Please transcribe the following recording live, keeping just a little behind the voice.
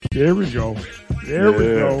There we go. There we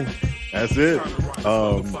go. That's it.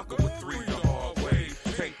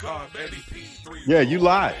 Yeah, you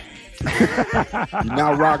lied. You're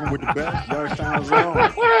now rocking with the best Youngstown Zone.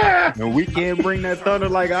 And we can't bring that thunder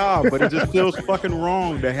like but it just feels fucking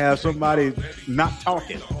wrong to have somebody not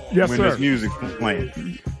talking when this music's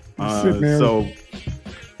playing. So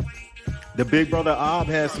the big brother Ob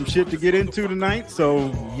has some shit to get into tonight, so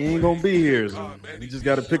he ain't gonna be here. So we just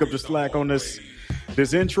got to pick up the slack on this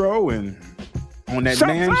intro and on that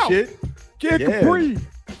shit. Kid Capri,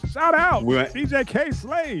 shout out. DJ K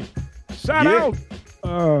Slade, shout out.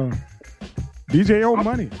 DJ Old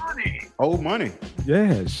Money. Old Money.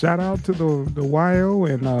 Yeah, shout out to the YO,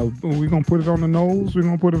 and we're gonna put it on the nose. We're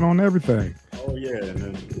gonna put it on everything. Oh yeah,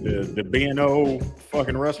 the B&O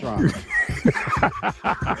fucking restaurant.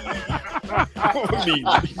 Be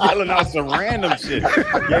yelling out some random shit.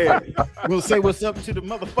 Yeah, we'll say what's up to the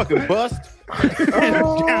motherfucking bust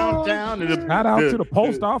downtown. Shout out to the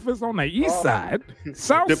post office on the east side,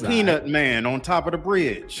 south the side. Peanut Man on top of the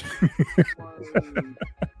bridge.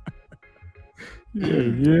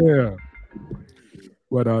 Yeah.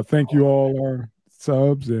 But thank you all our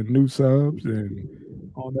subs and new subs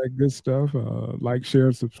and all that good stuff. Like, share,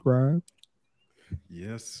 and subscribe.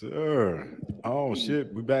 Yes, sir. Oh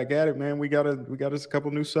shit, we back at it, man. We got us a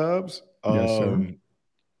couple new subs. Yes, sir.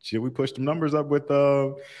 Shit, we pushed the numbers up with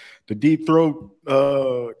the Deep Throat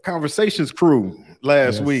Conversations crew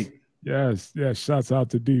last week. Yes. Shouts out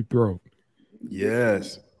to Deep Throat.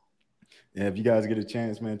 Yes. Yeah, if you guys get a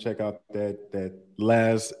chance, man, check out that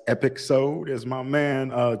last episode, as my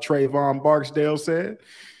man Trayvon Barksdale said.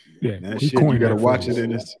 Yeah, that shit, you gotta watch it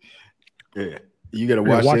in this. Yeah, you gotta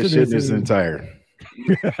watch that shit in its entire.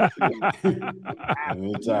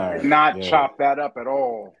 Not chop that up at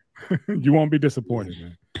all. You won't be disappointed,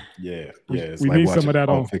 man. Yeah. We need some of that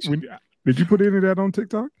on. Did you put any of that on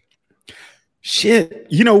TikTok? Shit,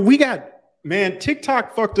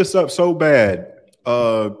 TikTok fucked us up so bad.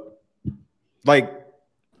 Like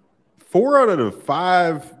 4 out of the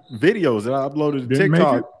 5 videos that I uploaded to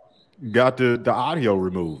TikTok got the audio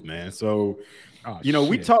removed, man. So,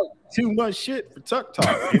 we talk too much shit for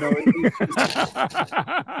TikTok.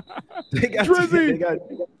 They got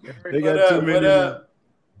too many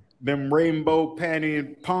them rainbow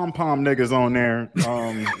panty pom niggas on there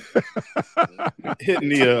hitting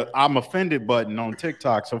the I'm offended button on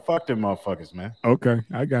TikTok. So fuck them motherfuckers, man. Okay,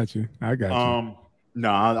 I got you. No,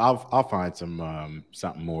 I'll find some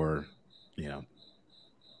something more,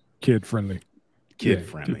 kid friendly,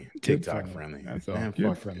 TikTok friendly. That's all. Man,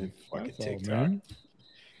 kid friendly. Fucking That's TikTok. all, man.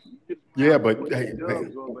 Yeah, but hey,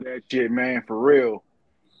 over that shit, man, for real.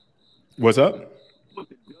 What's up?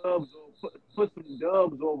 Put some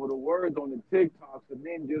dubs over the words on the TikToks, and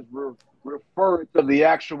then just refer it to the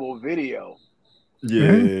actual video.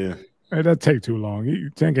 Yeah. Hey, that take too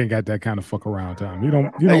long. Tank ain't got that kind of fuck around time. You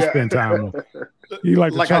don't spend time on. He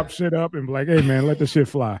like to chop shit up and be like, "Hey man, let the shit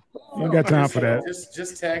fly." You ain't got time for that.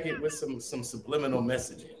 Just tag it with some subliminal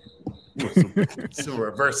messaging, some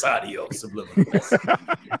reverse audio subliminal messaging.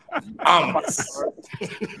 Ominous.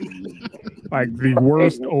 Like the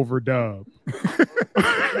worst overdub.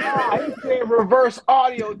 I said reverse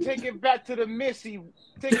audio. Take it back to the Missy.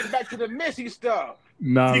 Take it back to the Missy stuff.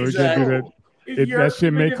 No, we can't do that. That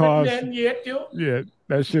shit may cause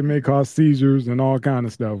that shit may cause seizures and all kind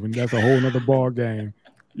of stuff, and that's a whole nother ball game.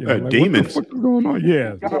 Demons. What the fuck is going on?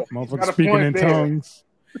 Yeah, motherfuckers speaking in tongues.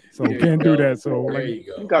 So can't do that. So we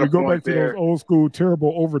go back to those old school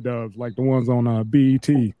terrible overdubs, like the ones on BET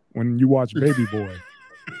when you watch Baby Boy.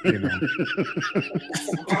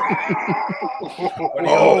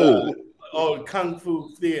 Kung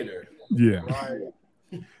Fu Theater. Yeah.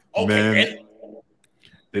 Okay, man.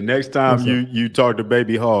 The next time you talk to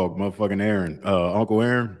Baby Hog, motherfucking Aaron, Uncle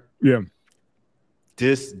Aaron. Yeah.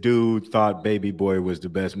 This dude thought Baby Boy was the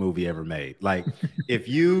best movie ever made. Like, if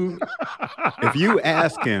you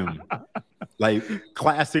ask him, like,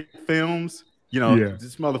 classic films,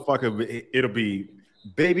 this motherfucker, it'll be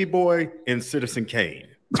Baby Boy and Citizen Kane.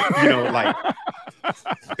 Like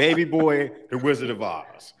Baby Boy, The Wizard of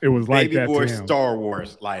Oz. It was like Baby that Boy, to him. Star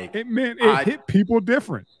Wars. Like it hit people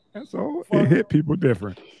different. That's all. It hit people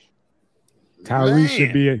different.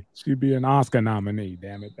 Tyrese should be an Oscar nominee.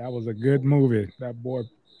 Damn it, that was a good movie. That boy,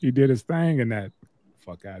 he did his thing in that.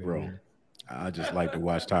 Fuck out of here. I just like to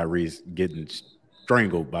watch Tyrese getting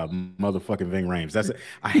strangled by motherfucking Ving Rhames.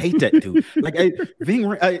 I hate that dude. Like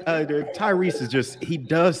Tyrese is just, he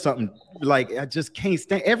does something like I just can't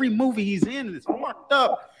stand. Every movie he's in is fucked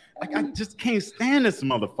up. Like I just can't stand this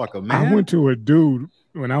motherfucker, man. I went to a dude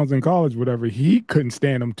when I was in college, whatever. He couldn't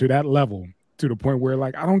stand him to that level to the point where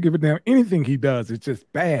like I don't give a damn anything he does. It's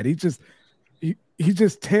just bad. He's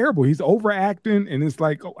just terrible. He's overacting, and it's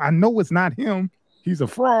like, oh, I know it's not him. He's a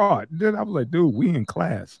fraud. Then I was like, dude, we in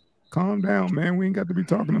class. Calm down, man. We ain't got to be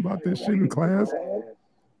talking about this shit in class.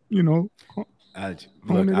 You know. I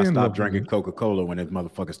stopped drinking Coca-Cola when this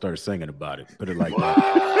motherfucker started singing about it. Put it like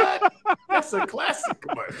that. That's a classic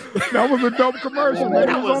commercial. That was a dope commercial, man.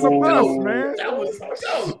 He was on the bus, man. That was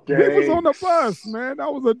dope. He was on the bus, man.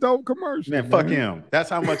 That was a dope commercial. Man, fuck him. That's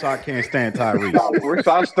how much I can't stand Tyrese.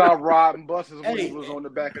 I stopped riding buses when he was on the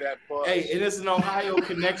back of that bus. Hey, it is an Ohio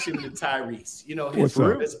connection to Tyrese. You know, his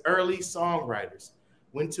early songwriters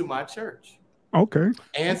went to my church. Okay.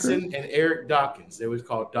 Anson and Eric Dawkins. They was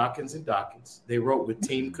called Dawkins and Dawkins. They wrote with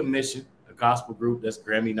Team Commission, a gospel group that's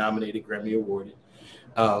Grammy nominated, Grammy awarded.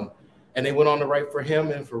 And they went on to write for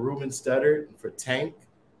him and for Ruben Studdard and for Tank.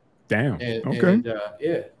 Damn. Yeah.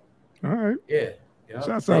 All right. Yeah.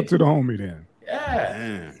 Shouts out to the homie then.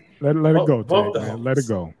 Yeah. Let it go, Tank, man. Let it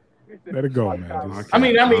go. Let it go, man. I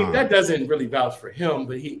mean, that doesn't really vouch for him,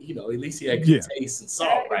 but he, at least he had good taste in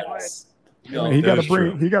songwriters. He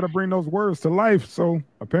got to bring those words to life. So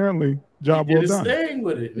apparently, job well done. Staying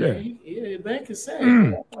with it, man. Yeah, man can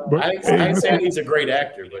sing. But I ain't saying he's a great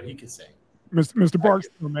actor, but he can sing. Mr.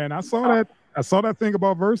 Barksdale, man, I saw that thing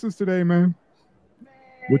about verses today, man.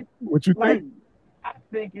 What you think? I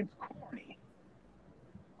think it's corny.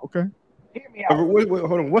 Okay. Hear me out. Wait,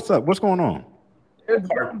 hold on. What's up? What's going on?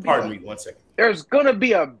 Pardon me 1 second. There's gonna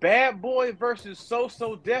be a Bad Boy versus So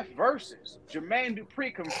Def versus. Jermaine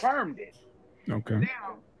Dupri confirmed it. Okay.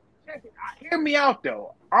 Now, check it. Hear me out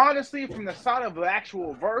though. Honestly, from the side of the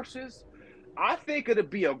actual verses, I think it'll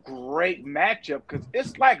be a great matchup because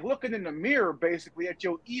it's like looking in the mirror basically at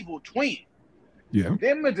your evil twin. Yeah.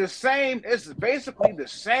 Them are the same. It's basically the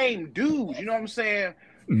same dudes. You know what I'm saying?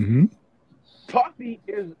 Mm-hmm. Puffy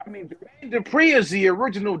Jermaine Dupri is the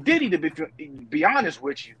original Diddy, to be honest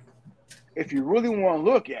with you. If you really want to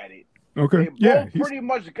look at it. Okay. They both pretty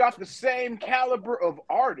much got the same caliber of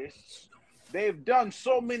artists. They've done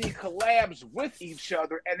so many collabs with each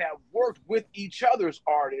other and have worked with each other's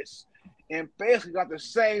artists and basically got the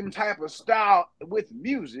same type of style with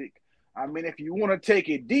music. I mean, if you want to take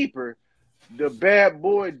it deeper, the Bad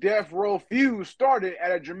Boy Death Row feud started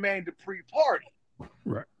at a Jermaine Dupri party.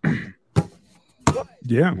 Right.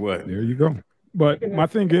 Yeah. What? There you go. But my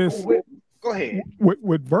thing is, go ahead.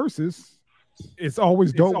 With verses, it's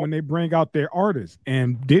always dope when they bring out their artists,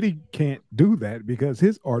 and Diddy can't do that because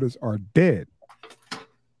his artists are dead.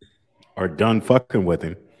 Are done fucking with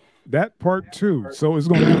him. That part too. So it's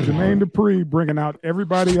going to be Jermaine Dupri bringing out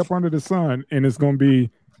everybody up under the sun, and it's going to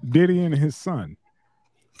be Diddy and his son.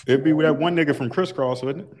 It'd be that one nigga from Crisscross,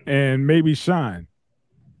 wouldn't it? And maybe Shine.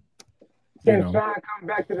 Can Shine come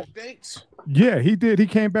back to the States? Yeah, he did. He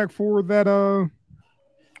came back for that.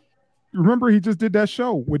 Remember, he just did that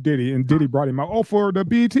show with Diddy, and Diddy brought him out. Oh, for the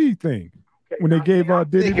BET thing when they gave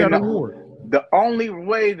Diddy that award. The only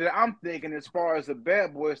way that I'm thinking, as far as the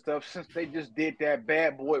Bad Boy stuff, since they just did that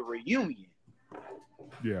Bad Boy reunion.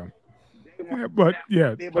 Yeah. Like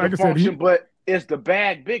I said, but is the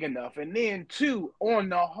bag big enough? And then two, on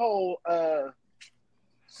the whole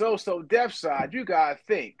So Def side, you gotta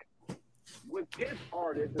think with this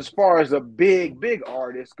artist, as far as a big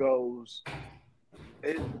artist goes,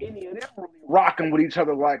 is any of them really rocking with each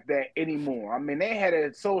other like that anymore? I mean, they had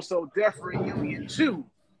a So Def reunion too,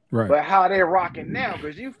 right? But how they rocking now?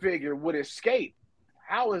 Because you figure with Escape,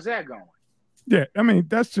 how is that going? Yeah, I mean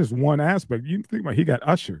that's just one aspect. You think about, he got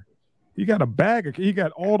Usher, he got a bag, he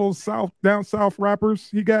got all those down south rappers.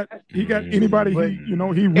 He got anybody he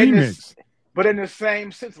remixed. But in the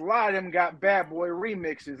same sense, a lot of them got Bad Boy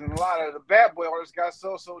remixes, and a lot of the Bad Boy artists got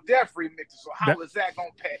So Def remixes. So how is that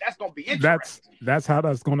going to pay? That's going to be interesting. That's how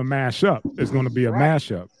that's going to mash up. It's going to be a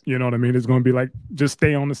mashup. You know what I mean? It's going to be like just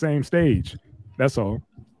stay on the same stage. That's all.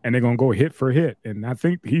 And they're going to go hit for hit. And I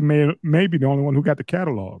think he may be the only one who got the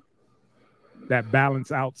catalog that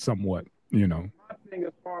balance out somewhat. You know. I think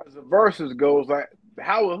as far as the verses goes, like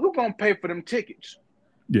who going to pay for them tickets?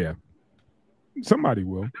 Yeah. Somebody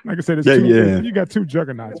will. Like I said, you got two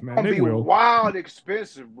juggernauts, man. They will. Wild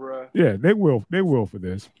expensive, bro. Yeah, they will. They will for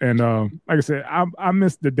this. And like I said, I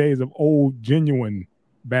miss the days of old genuine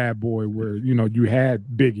Bad Boy where you had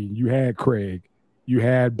Biggie, you had Craig, you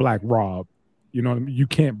had Black Rob. You know what I mean? You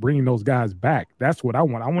can't bring those guys back. That's what I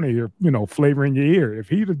want. I want to hear Flavor in Your Ear. If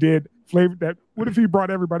he'd have did Flavor that, what if he brought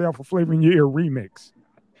everybody out for Flavor in Your Ear remix?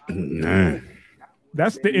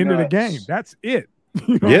 That's the end of the game. That's it.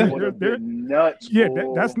 They're nuts. Yeah,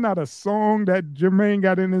 that's not a song that Jermaine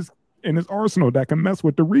got in his arsenal that can mess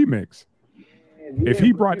with the remix. If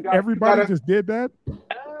he brought everybody just did that,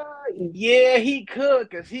 Yeah, he could,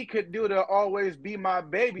 because he could do the "Always Be My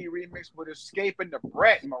Baby" remix with Escaping the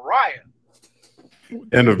Brat and Mariah.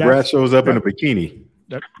 And the brat shows up in a bikini.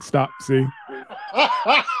 Stop. See.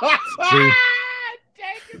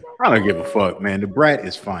 I don't give a fuck, man. The brat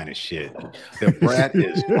is fine as shit. The brat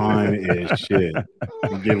is fine as shit.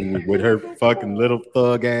 Getting with her fucking little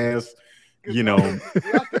thug ass, you know.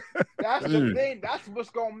 That's the thing. That's what's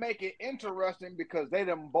gonna make it interesting, because they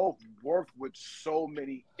done both worked with so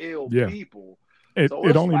many ill people. It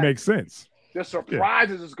only makes sense. The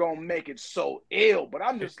surprises is gonna make it so ill, but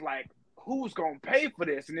I'm just like, who's gonna pay for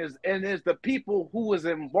this? And is the people who was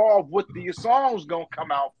involved with these songs gonna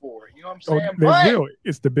come out for it? You know what I'm saying? They will.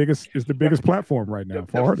 It's the biggest platform right now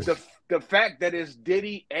for artists. The fact that it's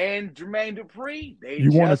Diddy and Jermaine Dupri,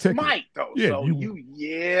 you just might though.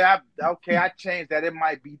 Yeah, so okay, I changed that. It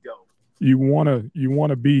might be dope. You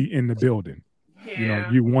wanna be in the building. Yeah. You know,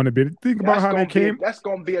 you want to be. Think about how they came. That's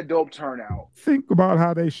gonna be a dope turnout. Think about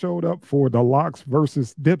how they showed up for the Lox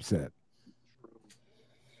versus Dipset.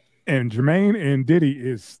 And Jermaine and Diddy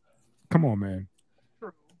is, come on, man.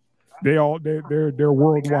 They're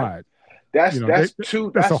worldwide. That's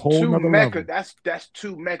a whole two nother Mecca. level. That's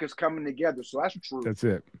two Meccas coming together. So that's true. That's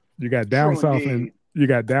it. You got down south and you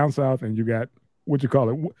got what you call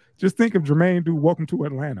it. Just think of Jermaine do "Welcome to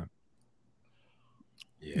Atlanta."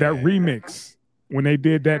 Yeah. That remix when they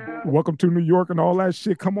did that "Welcome to New York" and all that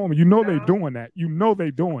shit. Come on, you know they doing that. You know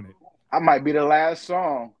they doing it. I might be the last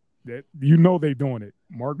song. That you know they doing it.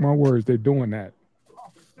 Mark my words, they doing that.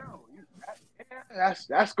 That's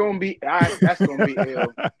gonna be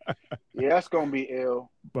ill. Yeah, that's gonna be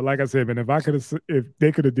ill. But like I said, man, if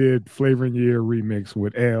they could have did Flavor in Year remix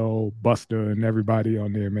with L, Busta, and everybody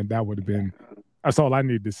on there, man, that would have been. That's all I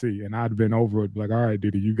need to see, and I'd have been over it. Like, all right,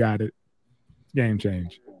 Diddy, you got it. Game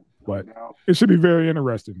change. But it should be very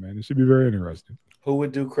interesting, man. It should be very interesting. Who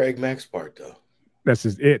would do Craig Mack's part though? That's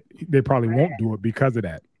just it. They probably won't do it because of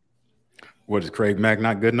that. What, is Craig Mack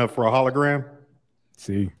not good enough for a hologram?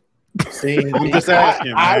 See, I'm just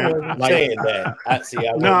asking, man. I wasn't saying that.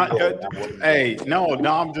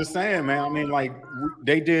 I'm just saying, man. I mean, like,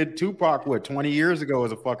 they did Tupac 20 years ago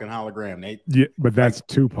as a fucking hologram. But that's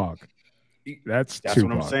Tupac. That's Tupac.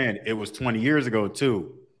 What I'm saying. It was 20 years ago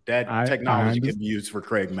too. That technology can be used for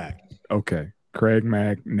Craig Mack. Okay, Craig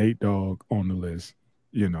Mack, Nate Dogg on the list.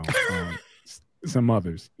 You know, some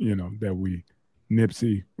others. You know that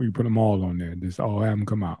Nipsey, we put them all on there. Just all have them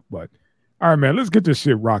come out. But all right, man, let's get this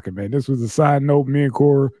shit rocking, man. This was a side note. Me and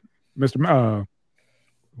Core, Mr.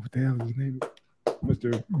 What the hell is his name?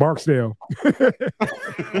 Mr. Barksdale.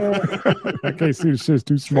 I can't see the shit's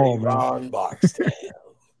too small, man. Ron Barksdale.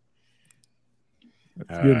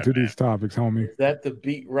 Let's get into these topics, homie. Is that the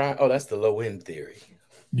beat Ron? Oh, that's the low end theory.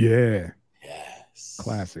 Yeah. Yes.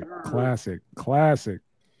 Classic.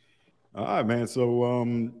 All right, man. So,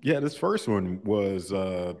 this first one was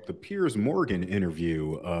the Piers Morgan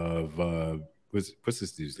interview of what's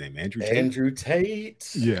this dude's name? Andrew Tate.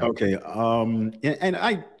 Yeah. Okay.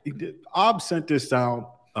 And Ob sent this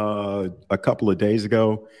out a couple of days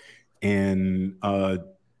ago, and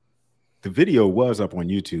the video was up on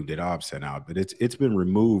YouTube that Ob sent out, but it's been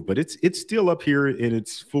removed, but it's still up here in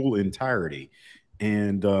its full entirety,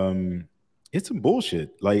 and it's some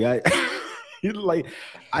bullshit. Like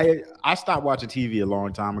I stopped watching TV a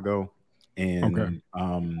long time ago, and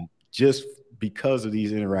just because of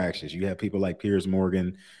these interactions, you have people like Piers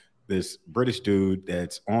Morgan, this British dude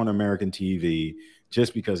that's on American TV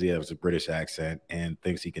just because he has a British accent and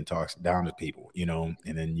thinks he can talk down to people, you know.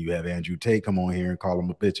 And then you have Andrew Tate come on here and call him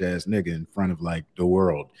a bitch ass nigga in front of like the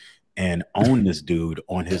world and own this dude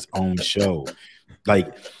on his own show. Like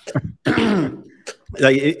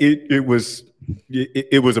it was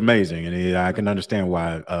amazing, and I can understand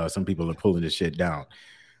why some people are pulling this shit down.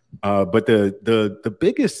 But the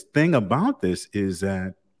biggest thing about this is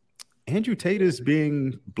that Andrew Tate is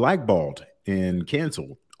being blackballed and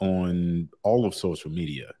canceled on all of social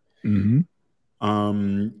media. Mm-hmm.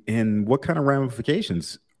 And what kind of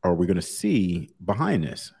ramifications are we going to see behind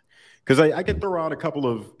this? Because I can throw out a couple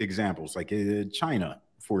of examples, like China,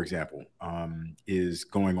 for example, is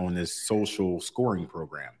going on this social scoring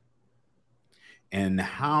program. And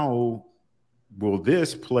how will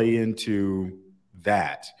this play into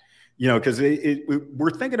that? You know, because we're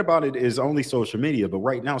thinking about it as only social media, but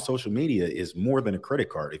right now social media is more than a credit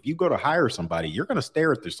card. If you go to hire somebody, you're going to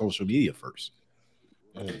stare at their social media first.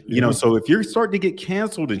 You know, so if you're starting to get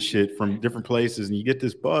canceled and shit from different places and you get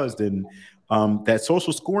this buzz, then that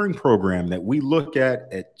social scoring program that we look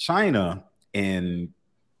at China and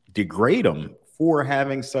degrade them for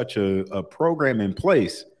having such a program in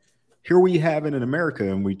place, here we have it in America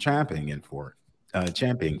and we championing for it.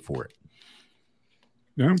 championing for it.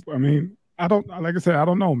 Yeah, I mean, I don't like I said, I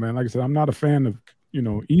don't know, man. Like I said, I'm not a fan of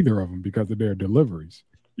either of them because of their deliveries.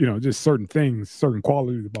 Just certain things, certain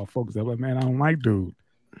qualities about folks that like, man, I don't like dude.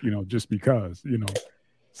 Just because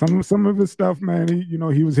some of his stuff, man,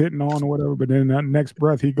 he was hitting on or whatever, but then that next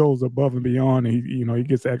breath he goes above and beyond, and he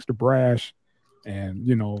gets extra brash, and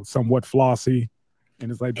somewhat flossy, and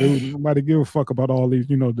it's like, dude, nobody give a fuck about all these,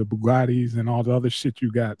 the Bugattis and all the other shit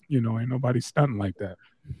you got, ain't nobody stunting like that.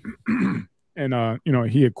 And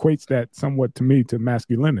he equates that somewhat to me to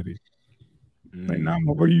masculinity. Like, nah,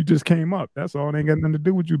 motherfucker, you just came up. That's all. It ain't got nothing to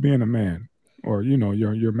do with you being a man or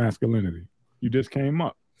your masculinity. You just came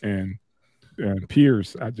up. And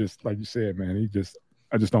Pierce, I just, like you said, man,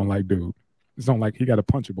 I just don't like dude. Just don't like, he got a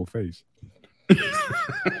punchable face.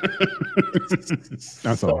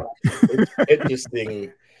 That's all. It's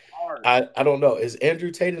interesting. I don't know. Is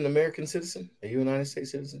Andrew Tate an American citizen? Are you a United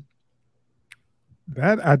States citizen?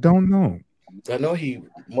 That I don't know. I know he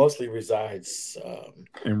mostly resides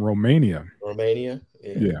in Romania.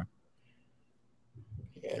 Yeah.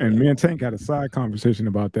 And me and Tank had a side conversation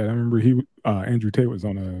about that. I remember Andrew Tate was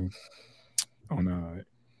on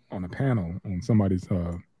a panel on somebody's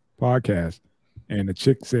podcast, and the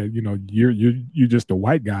chick said, you're just a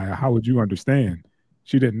white guy. How would you understand?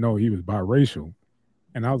 She didn't know he was biracial,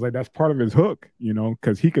 and I was like, that's part of his hook,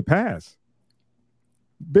 because he could pass.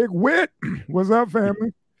 Big Wit, what's up,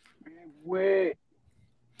 family? Big Wit.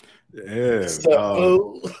 Yeah.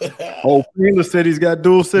 Oh, Freeland said he's got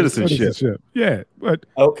dual citizenship. Yeah, but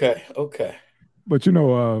okay. But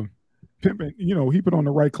pimping, he put on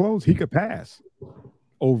the right clothes, he could pass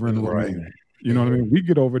over in the right. You know what I mean? We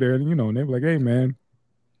get over there, and and they're like, "Hey, man,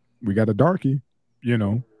 we got a darkie."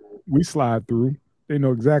 We slide through. They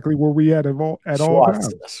know exactly where we at all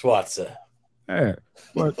times. Schwarzer. Yeah,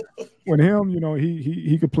 but when him,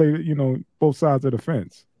 he could play, both sides of the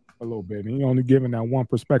fence a little bit. And he only giving that one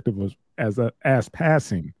perspective as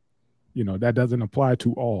passing. That doesn't apply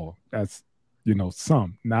to all. That's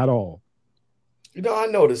some, not all. I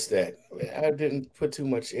noticed that. I didn't put too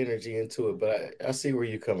much energy into it, but I see where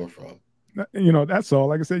you're coming from. That's all.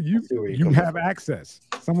 Like I said, you have access.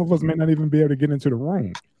 Some of us may not even be able to get into the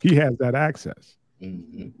room. He has that access.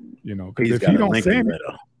 Mm-hmm. Because if he don't say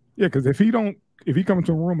anything, because if he comes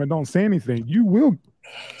to a room and don't say anything, you will,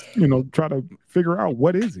 try to figure out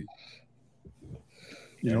what is he.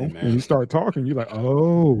 When you start talking, you're like,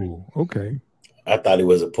 oh, okay. I thought he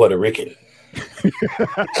was a Puerto Rican.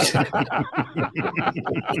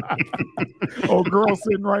 Old girl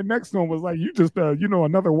sitting right next to him was like, you just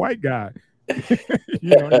another white guy.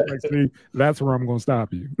 He's like, see, that's where I'm gonna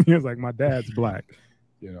stop you. He was like, my dad's black,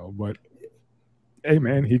 but hey,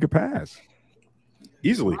 man, he could pass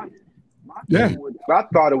easily. I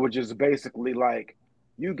thought it was just basically like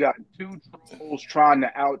you got two trolls trying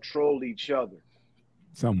to out troll each other.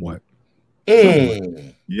 Somewhat.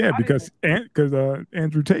 Yeah, because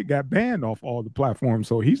Andrew Tate got banned off all the platforms,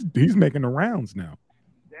 so he's making the rounds now.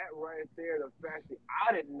 That right there, the fact that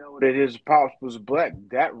I didn't know that his pops was black,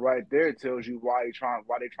 that right there tells you why they trying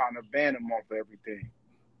to ban him off everything.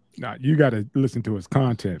 Nah, you got to listen to his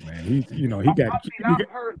content, man.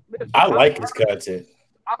 I like his content.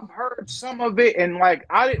 I've heard some of it, and like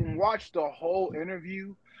I didn't watch the whole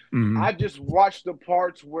interview. Mm-hmm. I just watched the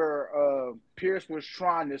parts where Pierce was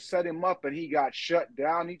trying to set him up, and he got shut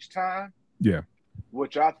down each time. Yeah,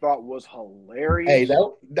 which I thought was hilarious. Hey,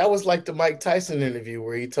 that was like the Mike Tyson interview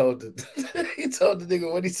where he told the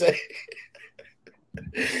nigga what he say.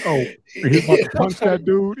 Oh, he about to punch that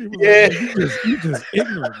dude. He was like, you just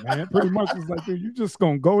ignorant, man. Pretty much, it's like, dude, you just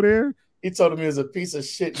gonna go there. He told him he was a piece of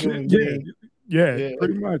shit human being. Yeah,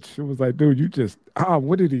 pretty much. It was like, dude, you just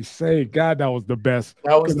what did he say? God, that was the best.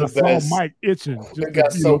 That was the best. Saw Mike itching. It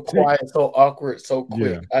got so quiet, so awkward, so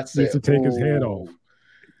quick. Yeah. I said, he used to take his head off.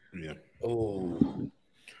 Yeah. Oh.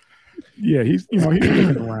 Yeah, he's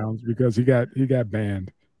doing the rounds because he got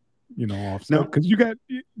banned, off stuff. Because you got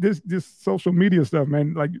this social media stuff,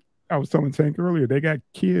 man. Like I was telling Tank earlier, they got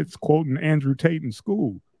kids quoting Andrew Tate in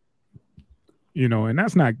school. And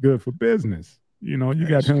that's not good for business. You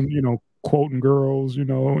got him, quoting girls,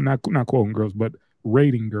 not quoting girls, but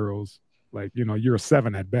rating girls. Like, you're a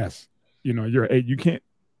 7 at best. You're 8. You can't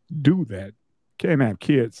do that. Can't have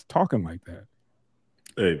kids talking like that.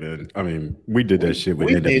 Hey, man. I mean, we did that shit with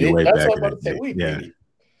NWA back in the day.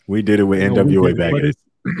 We did it with NWA back in the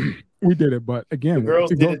day. We did it, but again, it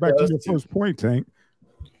goes back to your first point, Tank.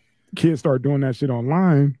 Kids start doing that shit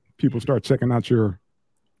online. People start checking out your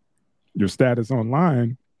status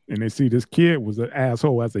online, and they see this kid was an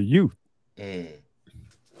asshole as a youth.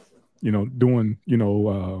 Doing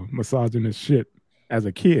misogynist shit as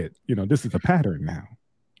a kid. You know, this is a pattern now.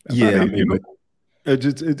 That's Yeah, how I they, mean, know,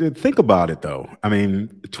 but think about it though. I mean,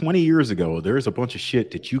 20 years ago, there's a bunch of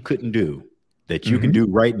shit that you couldn't do that you can Mhm. do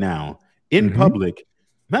right now in Mhm. public.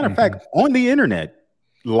 Matter of Mhm. fact, on the internet,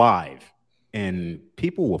 live, and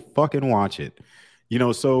people will fucking watch it. You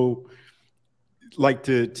know, so like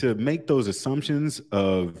to make those assumptions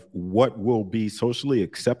of what will be socially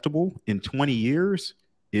acceptable in 20 years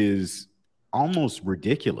is almost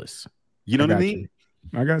ridiculous. You I know what I got you. mean?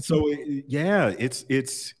 I got you. So yeah,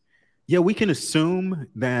 it's yeah, we can assume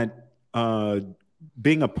that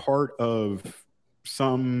being a part of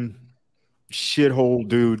some shithole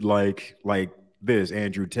dude like this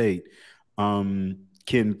Andrew Tate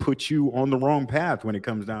can put you on the wrong path when it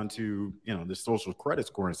comes down to, you know, the social credit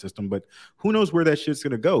scoring system. But who knows where that shit's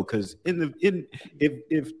gonna go? Because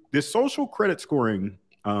if the social credit scoring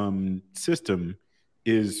system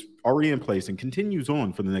is already in place and continues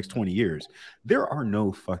on for the next 20 years, there are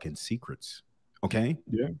no fucking secrets. Okay.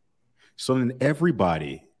 Yeah. So then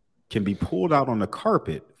everybody can be pulled out on the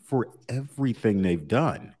carpet for everything they've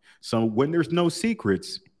done. So when there's no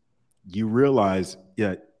secrets, you realize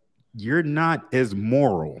that you're not as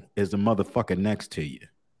moral as the motherfucker next to you.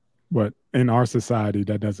 But in our society,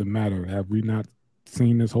 that doesn't matter. Have we not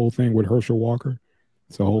seen this whole thing with Herschel Walker?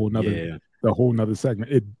 It's a whole nother, Yeah. the whole nother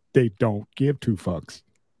segment. They don't give two fucks.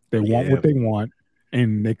 They want Yeah. what they want,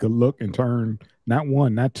 and they could look and turn not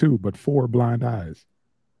one, not two, but four blind eyes.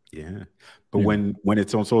 Yeah. But Yeah. when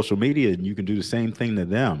it's on social media and you can do the same thing to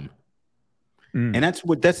them, Mm.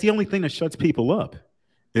 and that's the only thing that shuts people up.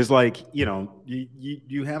 It's like, you know,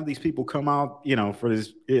 you have these people come out, you know, for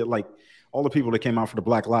this, like all the people that came out for the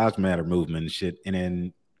Black Lives Matter movement and shit, and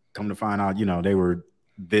then come to find out, you know, they were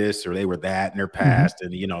this or they were that in their past,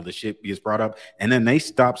 and you know, the shit gets brought up, and then they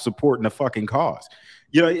stop supporting the fucking cause.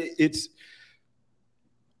 You know, it's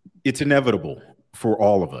inevitable for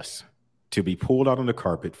all of us to be pulled out on the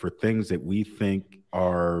carpet for things that we think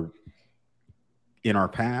are in our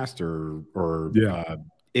past or Yeah.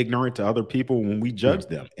 ignorant to other people when we judge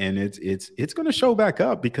them, and it's going to show back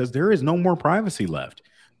up because there is no more privacy left.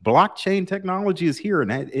 Blockchain technology is here,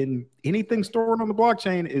 and anything stored on the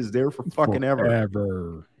blockchain is there for fucking ever.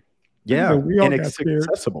 Forever. Yeah, We all and got it's scared.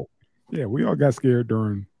 accessible. Yeah, we all got scared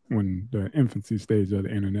during when the infancy stage of the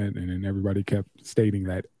internet, and then everybody kept stating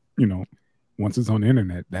that, you know, once it's on the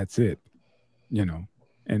internet, that's it. You know,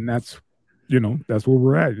 and that's, you know, that's where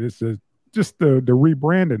we're at. It's just the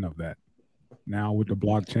rebranding of that. Now with the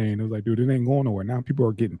blockchain, it was like, dude, it ain't going nowhere. Now people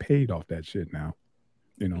are getting paid off that shit now.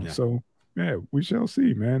 You know, Yeah. so yeah, we shall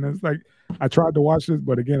see, man. It's like I tried to watch this,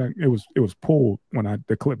 but again, it was pulled when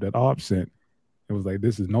the clip that Ob sent. It was like,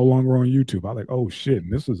 this is no longer on YouTube. I was like, oh shit,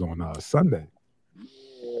 and this was on Sunday.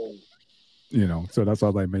 You know, so that's why I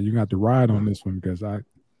was like, man, you got to ride on this one because I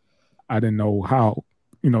didn't know how,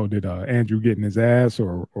 you know, did Andrew get in his ass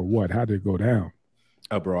or what? How did it go down?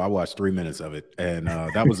 Oh, bro, I watched 3 minutes of it, and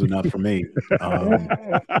that was enough for me.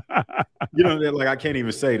 You know, like I can't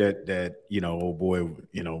even say that you know, old boy,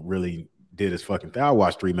 you know, really did his fucking thing. I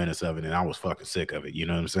watched 3 minutes of it, and I was fucking sick of it. You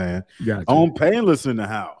know what I'm saying? Gotcha. On Painless in the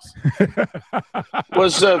house.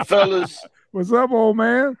 What's up, fellas? What's up, old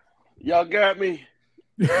man? Y'all got me?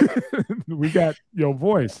 We got your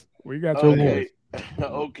voice. We got your voice.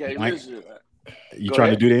 Okay, Mike, listen. You Go trying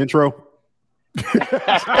ahead. to do the intro?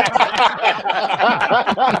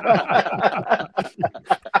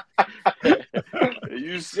 Are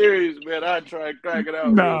you serious, man? I try and crack it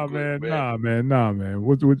out. Nah, real quick, man. Nah, man.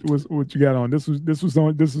 What you got on? This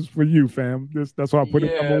is for you, fam. That's why I put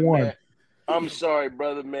it number one. Man. I'm sorry,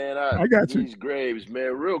 brother, man. I got you. These graves,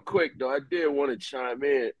 man. Real quick though, I did want to chime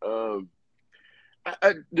in.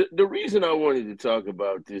 The reason I wanted to talk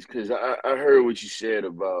about this because I heard what you said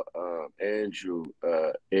about Andrew,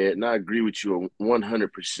 and I agree with you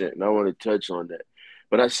 100%. And I want to touch on that.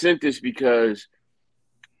 But I sent this because,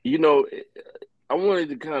 you know, I wanted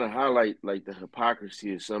to kind of highlight like the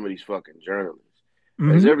hypocrisy of some of these fucking journalists.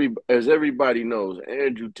 Mhm. As everybody knows,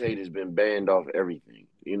 Andrew Tate has been banned off everything.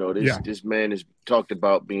 You know, this man has talked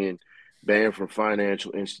about being banned from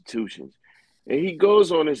financial institutions. And he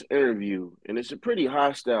goes on this interview, and it's a pretty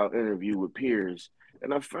hostile interview with Piers.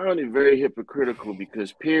 And I found it very hypocritical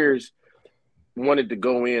because Piers wanted to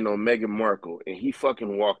go in on Meghan Markle, and he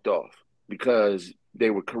fucking walked off because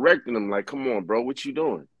they were correcting him like, come on, bro, what you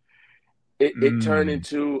doing? It turned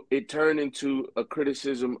into a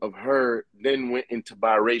criticism of her, then went into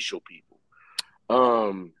biracial people.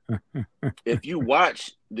 If you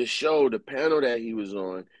watch the show, the panel that he was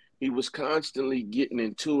on, he was constantly getting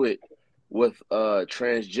into it with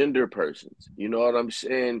transgender persons. You know what I'm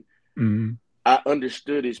saying? Mhm. I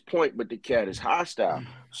understood his point, but the cat is hostile.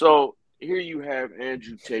 So here you have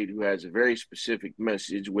Andrew Tate, who has a very specific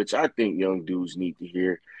message, which I think young dudes need to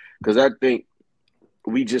hear, because I think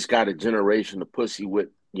we just got a generation of pussy with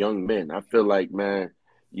young men. I feel like, man,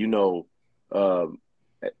 you know,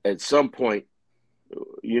 at some point,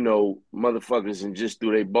 you know, motherfuckers and just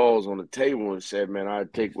threw their balls on the table and said, man,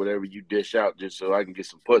 I'd take whatever you dish out just so I can get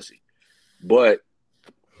some pussy. But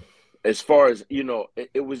as far as, you know,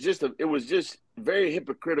 it was just very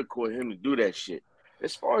hypocritical of him to do that shit.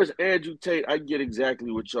 As far as Andrew Tate, I get exactly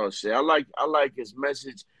what y'all say. I like his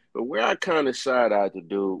message, but where I kind of side-eyed the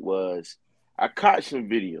dude was I caught some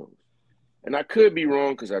videos. And I could be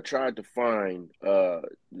wrong because I tried to find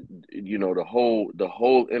you know, the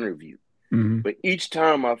whole interview. Mm-hmm. But each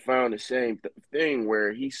time I found the same thing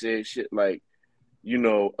where he said shit like, you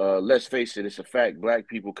know, let's face it, it's a fact, black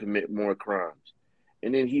people commit more crimes.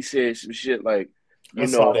 And then he said some shit like, you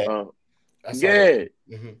know, yeah.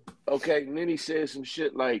 Mm-hmm. Okay. And then he said some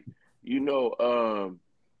shit like, racism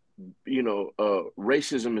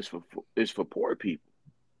is for poor people.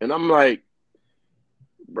 And I'm like,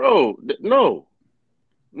 bro, no.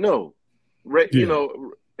 You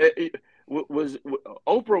know, was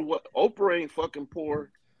Oprah? Oprah ain't fucking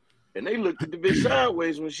poor, and they looked at the bitch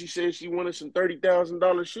sideways when she said she wanted some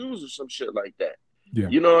 $30,000 shoes or some shit like that. Yeah,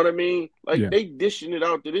 you know what I mean? Like they dishing it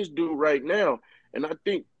out to this dude right now, and I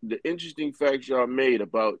think the interesting facts y'all made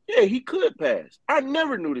about he could pass. I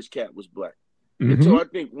never knew this cat was black until I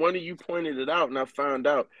think one of you pointed it out, and I found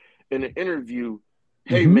out in an interview,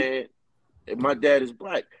 hey man, my dad is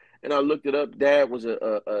black. And I looked it up. Dad was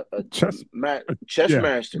a chess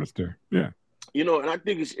master. Yeah. You know, and I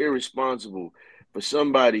think it's irresponsible for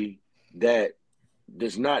somebody that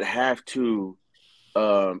does not have to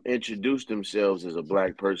introduce themselves as a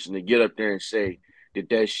black person to get up there and say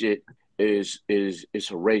that shit is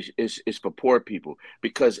a race. It's for poor people.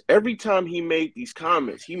 Because every time he makes these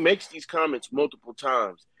comments multiple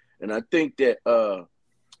times. And I think that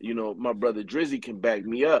you know, my brother Drizzy can back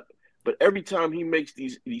me up. But every time he makes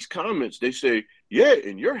these comments, they say, "Yeah,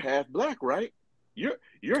 and you're half black, right?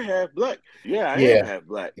 You're half black. Yeah, I am half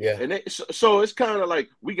black." Yeah. And so it's kind of like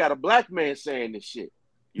we got a black man saying this shit.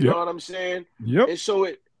 You know what I'm saying? Yep. And so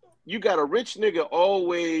you got a rich nigga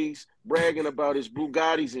always bragging about his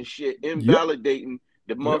Bugattis and shit, invalidating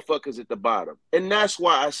the motherfuckers at the bottom. And that's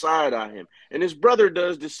why I side-eye him. And his brother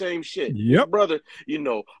does the same shit. His brother, you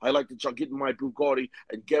know, I like to get in my Bugatti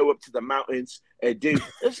and go up to the mountains and do.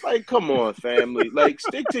 It's like, come on, family. Like,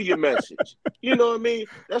 stick to your message. You know what I mean?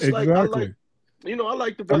 That's exactly. I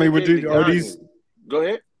like the I mean, are these? Go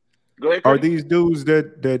ahead. Are these dudes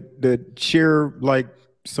that share like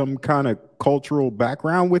some kind of cultural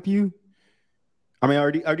background with you? I mean,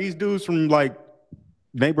 are these dudes from like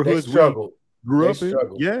neighborhoods where grew up in?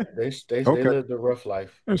 Yeah, they lived a rough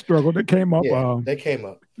life. They struggled. They came up. They came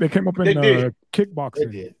up in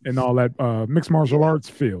kickboxing and all that mixed martial arts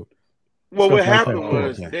field. Well, what happened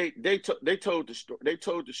was they told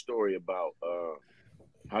the story about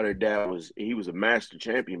how their dad was a master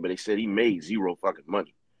champion, but they said he made zero fucking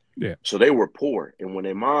money. Yeah. So they were poor, and when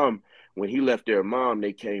he left their mom,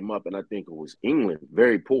 they came up, and I think it was England,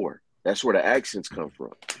 very poor. That's where the accents come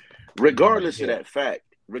from. Regardless of that fact,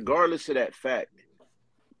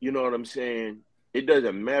 you know what I'm saying? It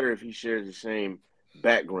doesn't matter if he shares the same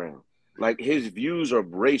background. Like, his views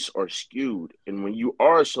of race are skewed. And when you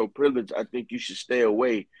are so privileged, I think you should stay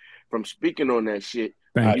away from speaking on that shit.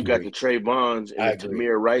 You got the Trayvons and the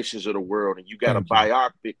Tamir Rices of the world, and you got a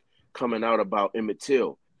biopic coming out about Emmett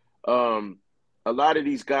Till. A lot of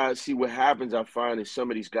these guys, see what happens, I find, is some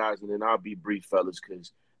of these guys, and then I'll be brief, fellas,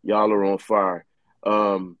 because y'all are on fire.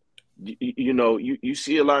 You know, you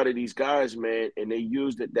see a lot of these guys, man, and they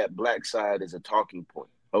use that black side as a talking point.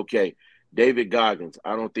 Okay, David Goggins,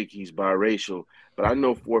 I don't think he's biracial, but I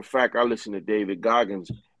know for a fact I listen to David Goggins.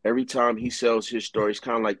 Every time he sells his story, it's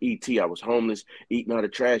kind of like E.T. I was homeless, eating out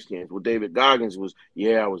of trash cans. Well, David Goggins was,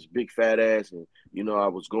 I was big fat ass, and, you know, I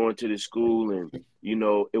was going to this school, and, you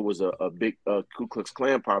know, it was a big Ku Klux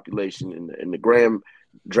Klan population, and the Grand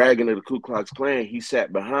Dragon of the Ku Klux Klan, he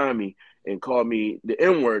sat behind me and called me the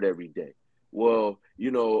N-word every day. Well, you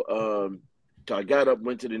know, so I got up,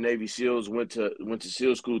 went to the Navy SEALs, went to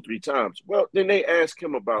SEAL school 3 times. Well, then they asked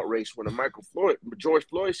him about race when the George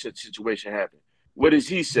Floyd situation happened. What does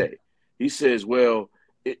he say? He says, well,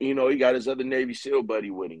 you know, he got his other Navy SEAL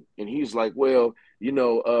buddy with him. And he's like, well, you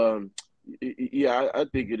know, I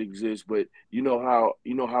think it exists, but you know how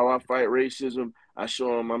I fight racism? I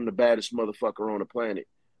show him I'm the baddest motherfucker on the planet.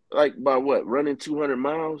 Like, by what? Running 200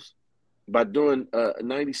 miles? By doing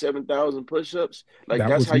 97,000 push-ups? Like,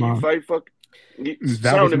 that's how you fight? It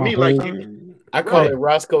sounded to me like I call it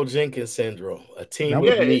Roscoe Jenkins syndrome. A team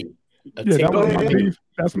with me. Yeah, that was my ahead. beef.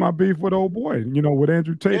 That's my beef with old boy. You know, with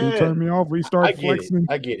Andrew Tate, he Yeah. turned me off. He I started get flexing. it.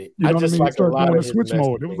 I get it. You I know what I just mean? He like a started lot doing of the his switch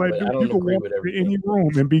mode. It was messaging, like, but I dude, don't you can agree walk with into everything. any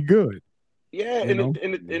room and be good. Yeah, You know?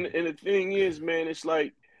 and the thing is, man, it's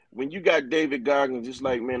like when you got David Goggins, it's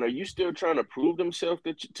like, man, are you still trying to prove themselves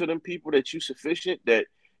to them people that you sufficient, that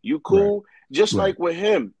you cool? Just Right. like with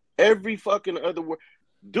him, every fucking other word,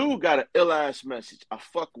 dude got an ill ass message. I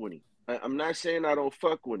fuck with him. I'm not saying I don't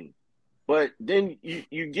fuck with him, but then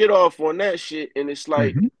you get off on that shit, and it's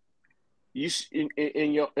like Mhm. you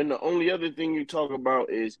and the only other thing you talk about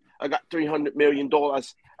is I got $300 million.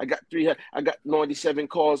 I got 97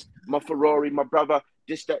 cars, my Ferrari, my brother,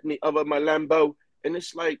 this, that, and the other, my Lambo. And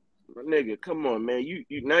it's like, nigga, come on, man. You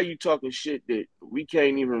now you talking shit that we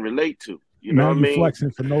can't even relate to. You know Now what I you mean?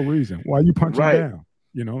 flexing for no reason. Why you punching Right. down?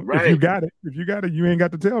 You know, if Right. you got it, you ain't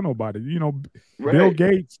got to tell nobody. You know, Right. Bill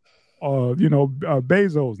Gates,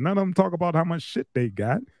 Bezos, none of them talk about how much shit they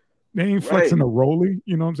got. They ain't flexing Right. a rollie.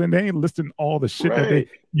 You know what I'm saying? They ain't listing all the shit that Right.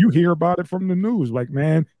 you hear about it from the news. Like,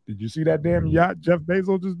 man, did you see that damn yacht Jeff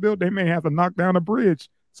Bezos just built? They may have to knock down a bridge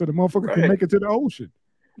so the motherfucker can Right. make it to the ocean.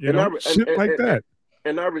 You And know, shit like that.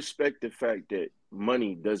 And I respect the fact that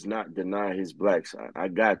money does not deny his black side. I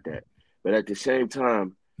got that. But at the same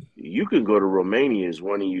time, you can go to Romania, as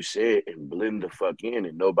one of you said, and blend the fuck in,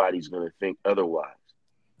 and nobody's going to think otherwise.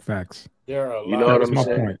 Facts. There are a You lot know That what was I'm my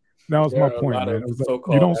saying? point. That was There my are a point, lot man. of It was like,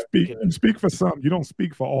 so-called you don't speak. African- You speak for some. You don't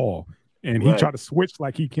speak for all. And he Right. tried to switch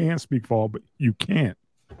like he can speak for all, but you can't.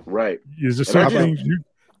 Right. There's just And I certain just- things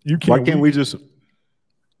you can't. Why can't we just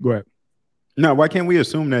Go ahead. no? Why can't we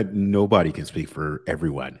assume that nobody can speak for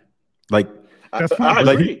everyone? Like That's fine. I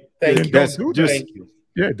but agree. Thank then you. don't that's do that. just Thank you.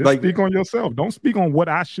 Yeah, just like- speak on yourself. Don't speak on what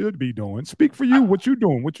I should be doing. Speak for you, what you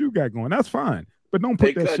doing, what you got going. That's fine. But don't put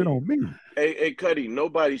Hey, that shit Cuddy. on me. Hey, Cuddy,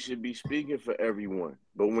 nobody should be speaking for everyone.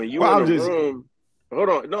 But when you Well, in I'm a just- room, hold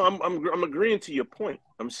on. No, I'm agreeing to your point.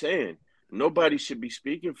 I'm saying nobody should be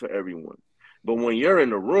speaking for everyone. But when you're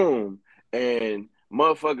in a room and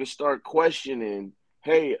motherfuckers start questioning,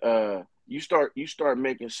 hey, you start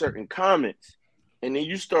making certain comments, and then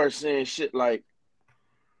you start saying shit like,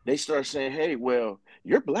 they start saying, hey, well,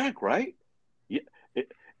 you're black, right?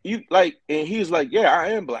 You like, and he's like, yeah, I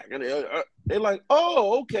am black. And they're like,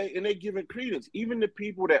 oh, okay. And they're giving credence. Even the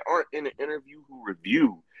people that aren't in the interview who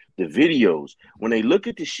review the videos, when they look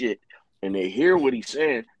at the shit and they hear what he's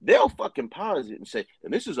saying, they'll fucking pause it and say,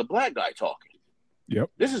 and this is a black guy talking. Yep.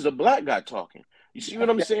 This is a black guy talking. You see what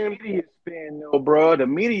I'm saying? Media spin, though, bro. The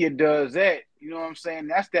media does that. You know what I'm saying?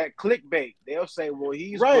 That's that clickbait. They'll say, well,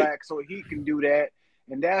 he's Right. black, so he can do that.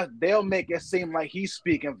 And they'll make it seem like he's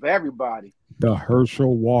speaking for everybody. The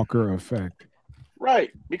Herschel Walker effect.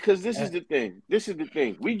 Right. Because this is the thing.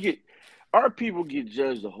 Our people get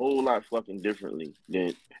judged a whole lot fucking differently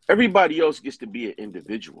than everybody else gets to be an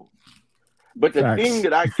individual. But the Facts. thing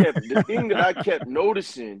that I kept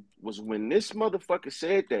noticing was when this motherfucker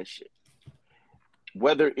said that shit,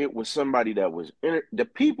 whether it was somebody that was the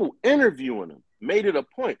people interviewing him made it a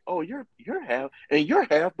point. Oh, you're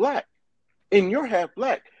half black. And you're half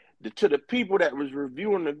black. To the people that was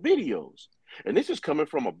reviewing the videos. And this is coming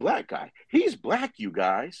from a black guy. He's black, you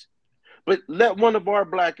guys. But let one of our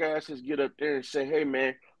black asses get up there and say, hey,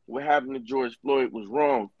 man, what happened to George Floyd was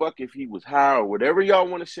wrong. Fuck if he was high or whatever y'all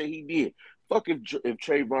want to say he did. Fuck if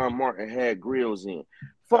Trayvon Martin had grills in.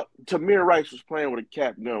 Fuck, Tamir Rice was playing with a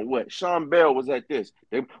cap gun. What? Sean Bell was at this.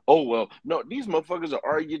 No, these motherfuckers will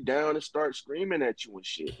argue down and start screaming at you and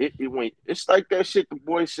shit. It's like that shit the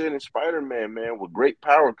boy said in Spider-Man, man. With great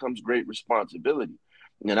power comes great responsibility.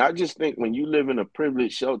 And I just think when you live in a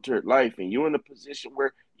privileged, sheltered life and you're in a position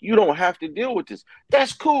where you don't have to deal with this,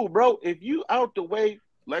 that's cool, bro. If you out the way,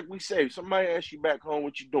 like we say, if somebody asks you back home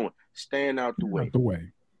what you doing, stand out the way. Out the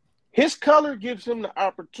way. His color gives him the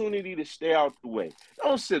opportunity to stay out the way.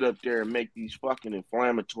 Don't sit up there and make these fucking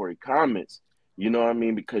inflammatory comments. You know what I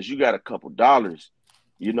mean? Because you got a couple dollars.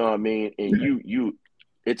 You know what I mean? And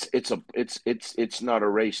it's not a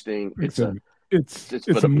race thing. It's for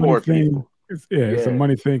a the money poor thing. people. It's a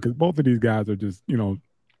money thing because both of these guys are just,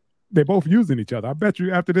 they both using each other. I bet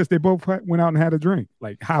you after this, they both went out and had a drink,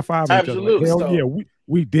 like high five each other. Like, hell yeah,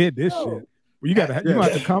 we did this shit. Well, you have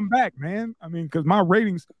to come back, man. I mean, because my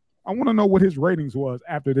ratings, I want to know what his ratings was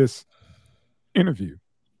after this interview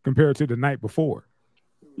compared to the night before.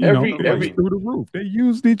 Every through the roof. They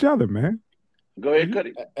used each other, man. Go ahead,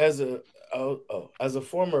 Cuddy. As a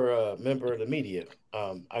former member of the media,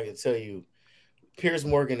 I can tell you, Piers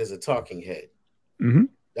Morgan is a talking head. Mm-hmm.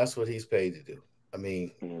 That's what he's paid to do. I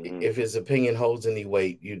mean, if his opinion holds any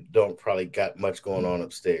weight, you don't probably got much going on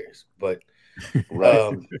upstairs. But,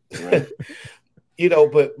 right.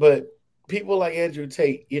 but people like Andrew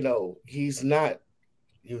Tate, he's not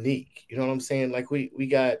unique. You know what I'm saying? Like we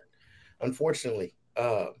got, unfortunately,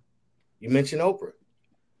 you mentioned Oprah.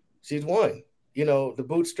 She's one. The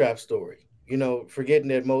bootstrap story. Forgetting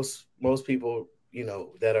that most people,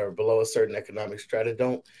 that are below a certain economic strata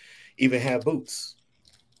don't even have boots,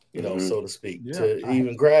 so to speak,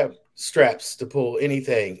 even grab straps to pull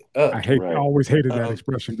anything up. I always hated that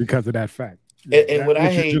expression because of that fact. And what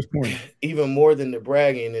I hate even more than the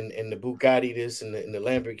bragging and the Bugatti this and the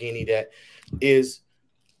Lamborghini that is,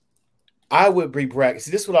 I would be bragging.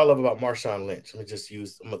 See, this is what I love about Marshawn Lynch. I'm going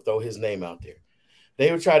to throw his name out there.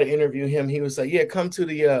 They would try to interview him. He would say, yeah, come to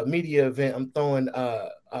the media event.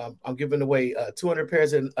 I'm giving away 200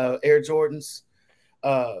 pairs of Air Jordans,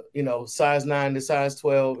 size 9 to size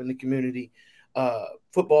 12 in the community,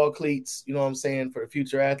 football cleats, you know what I'm saying, for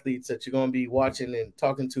future athletes that you're going to be watching and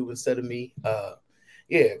talking to instead of me.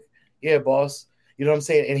 Yeah, boss. You know what I'm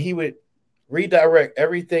saying? And he would redirect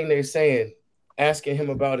everything they're saying, asking him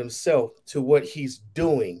about himself to what he's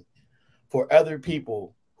doing for other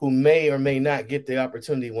people who may or may not get the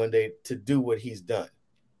opportunity one day to do what he's done.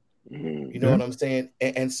 You know what I'm saying?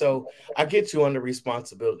 And so I get you on the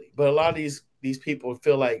responsibility, but a lot of these people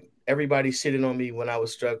feel like everybody shitted on me when I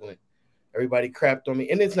was struggling. Everybody crapped on me.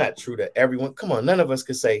 And it's not true that everyone, come on, none of us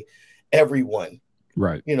could say everyone,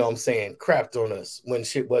 right? You know what I'm saying, crapped on us when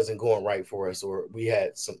shit wasn't going right for us or we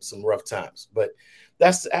had some rough times. But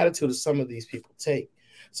that's the attitude that some of these people take.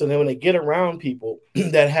 So then when they get around people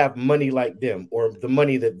that have money like them or the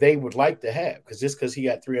money that they would like to have, because just because he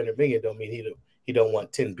got 300 million don't mean he don't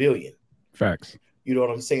want 10 billion. Facts. You know what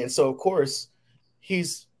I'm saying? So of course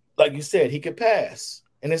he's, like you said, he could pass.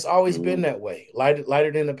 And it's always been that way.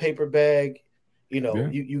 Lighter than a paper bag.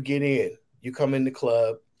 You get in, you come in the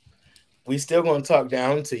club. We still going to talk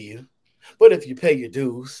down to you. But if you pay your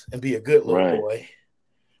dues and be a good little boy,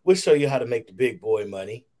 we'll show you how to make the big boy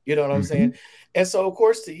money. You know what I'm saying? And so, of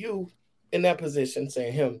course, to you in that position,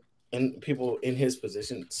 saying him and people in his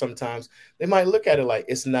position, sometimes they might look at it like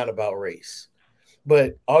it's not about race.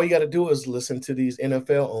 But all you got to do is listen to these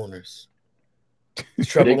NFL owners. It's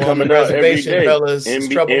trouble on the reservation, fellas. It's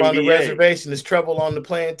trouble on the reservation. It's trouble on the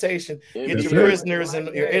plantation. Get your prisoners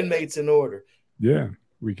and your inmates in order. Yeah,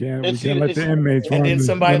 we can't let the inmates run. And then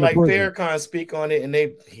somebody like Farrakhan speak on it, and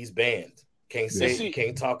he's banned. Can't say,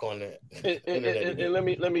 can't talk on that.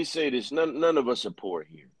 And let me say this: none of us are poor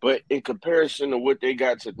here, but in comparison to what they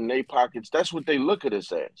got in their pockets, that's what they look at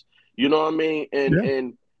us as. You know what I mean?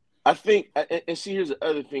 And I think, and see, here's the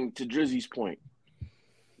other thing to Drizzy's point.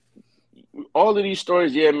 All of these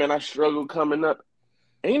stories, yeah, man, I struggled coming up.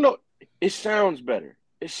 And it sounds better.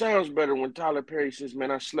 It sounds better when Tyler Perry says,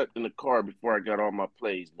 man, I slept in the car before I got all my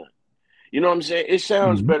plays done. You know what I'm saying? It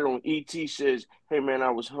sounds better when E.T. says, hey, man,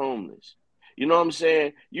 I was homeless. You know what I'm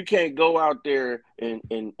saying? You can't go out there and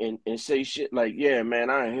say shit like, yeah, man,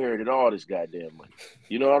 I inherited all this goddamn money.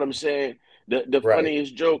 You know what I'm saying? The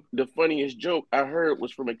funniest joke I heard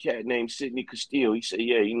was from a cat named Sidney Castile. He said,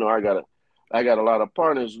 yeah, I got a lot of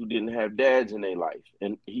partners who didn't have dads in their life.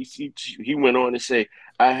 And he went on to say,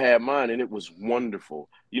 I had mine and it was wonderful.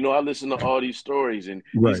 I listen to all these stories and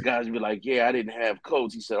these guys be like, yeah, I didn't have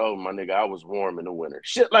coats. He said, oh, my nigga, I was warm in the winter.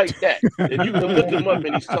 Shit like that. And you can look him up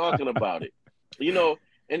and he's talking about it.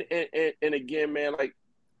 And again, man, like,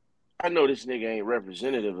 I know this nigga ain't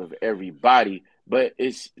representative of everybody, but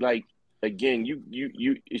it's like, again, you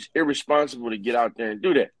it's irresponsible to get out there and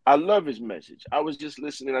do that. I love his message. I was just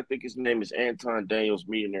listening. I think his name is Anton Daniels,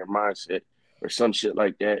 Millionaire Mindset or some shit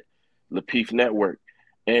like that, Lapeef Network.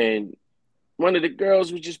 And one of the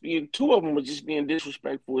girls was two of them was just being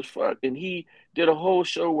disrespectful as fuck. And he did a whole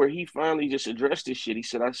show where he finally just addressed this shit. He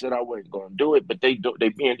said, I said I wasn't going to do it, but they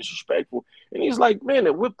being disrespectful. And he's like, man,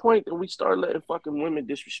 at what point did we start letting fucking women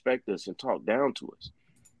disrespect us and talk down to us?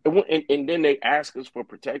 And then they ask us for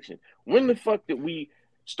protection. When the fuck did we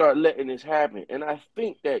start letting this happen? And I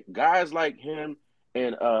think that guys like him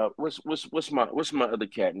and what's my other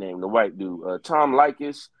cat name? The white dude, Tom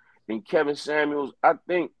Likas and Kevin Samuels. I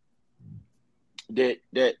think that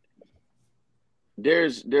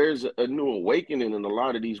there's a new awakening in a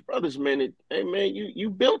lot of these brothers, man. Hey man, you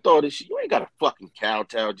built all this shit. You ain't got a fucking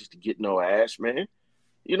kowtow just to get no ass, man.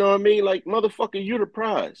 You know what I mean? Like, motherfucker, you the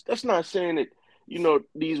prize. That's not saying that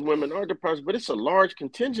these women are the prize, but it's a large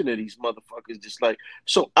contingent of these motherfuckers. Just like,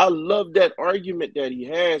 so I love that argument that he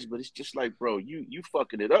has, but it's just like, bro, you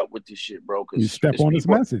fucking it up with this shit, bro. You step on his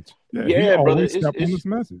message. Yeah, brother. Step on his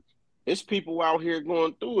message. It's people out here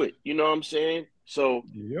going through it. You know what I'm saying? So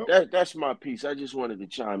that's my piece. I just wanted to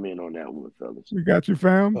chime in on that one, fellas. We got you,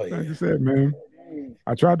 fam. Like you said, man.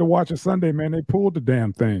 I tried to watch it Sunday, man. They pulled the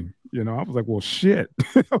damn thing. You know, I was like, well, shit.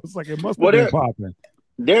 I was like, it must have Well, been there- popping.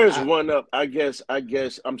 There's one up, I guess.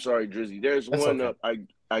 I'm sorry, Drizzy. There's That's one okay. up,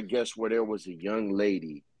 I guess, where there was a young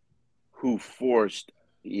lady who forced,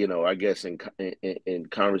 I guess in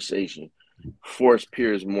conversation, forced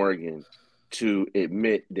Piers Morgan to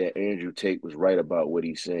admit that Andrew Tate was right about what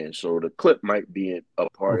he's saying. So the clip might be a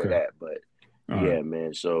part of Okay. that, but All yeah, right.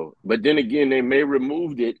 man. So, but then again, they may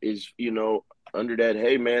removed it is, under that,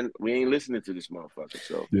 hey, man, we ain't listening to this motherfucker.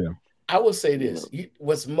 So, I will say this.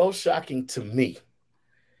 What's most shocking to me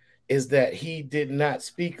is that he did not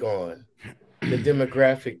speak on the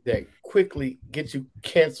demographic that quickly gets you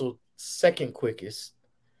canceled second quickest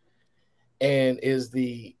and is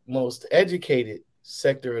the most educated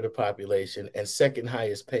sector of the population and second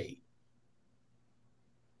highest paid.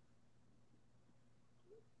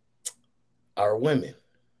 Are women.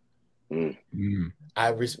 Mm. I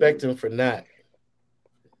respect him for not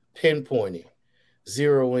pinpointing,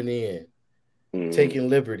 zeroing in, taking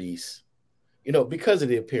liberties, because of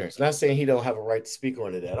the appearance. Not saying he don't have a right to speak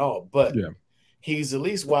on it at all, but he's at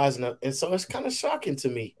least wise enough. And so it's kind of shocking to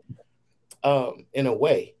me in a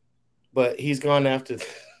way, but he's gone after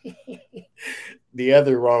the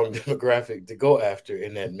other wrong demographic to go after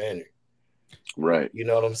in that manner. right. You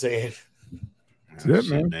know what I'm saying?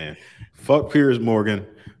 That's it, man. Fuck Piers Morgan.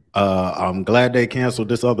 I'm glad they canceled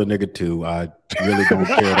this other nigga too. I really don't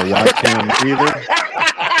care to watch him either.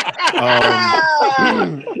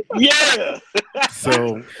 Yeah.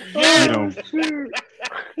 So,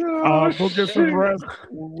 go get some rest.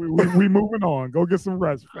 We moving on. Go get some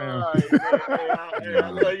rest, fam. All right, man. Hey, I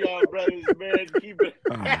love y'all, brothers, man. Keep it.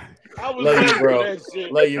 I was Love you, ready for bro. that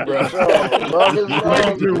shit. Love you, bro. Love is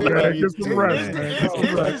love. Dude, man, Love you get some too, rest, man. man. Get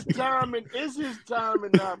some rest. It's his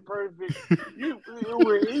timing not perfect.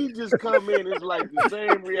 When he just come in, it's like the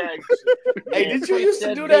same reaction. Hey, did you used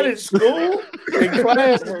to do that in school? In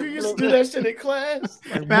class? Did you used to do that shit in class?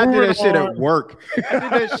 Man, I did that shit at work. I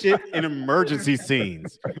did that shit in emergency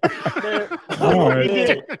scenes. All right.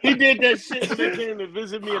 He did that shit when they came to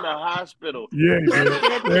visit me in the hospital. Yeah, he did.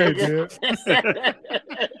 Yeah, he did.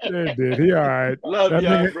 Yeah, he did. He all right. Love That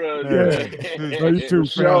y'all, nigga- bro. Yeah. Love you too,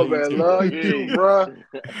 Show, fam. man. Love you too, bro.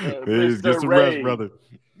 Please get some rest, brother.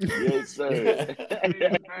 Yes, sir.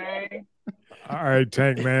 All right,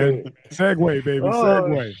 Tank, man. Segway, baby. Oh,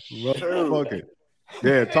 Segway. Fuck it.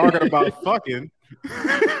 Yeah, talking about fucking.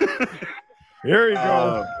 Here you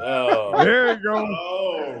go. There you go.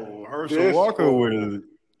 Oh, Herschel This Walker fool. with a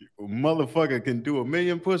motherfucker can do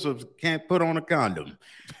 1,000,000 push-ups, can't put on a condom.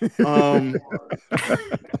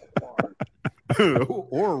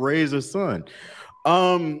 Or raise a son.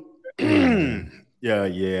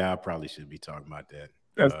 Yeah, I probably should be talking about that.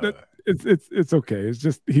 It's okay. It's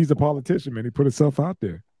just he's a politician, man. He put himself out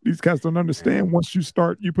there. These guys don't understand. Once you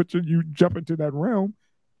start, you jump into that realm.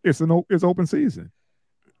 It's open season.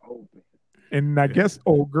 And I guess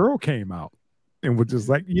old girl came out and was just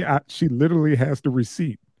like, she literally has the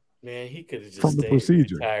receipt. Man, he could have just From the stayed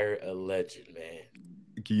procedure. retired a legend, man.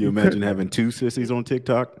 Can you imagine having two sissies on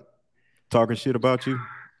TikTok talking shit about you?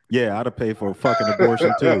 Yeah, I'd have paid for a fucking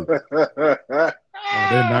abortion too. Oh,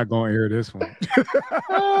 they're not gonna air this one.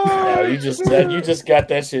 No, you just got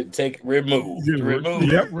that shit removed.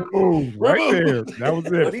 Removed. Yep, removed. Right there. That was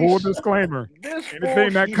it. But Full he's- disclaimer. This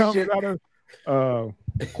Anything that fool, comes he should- out of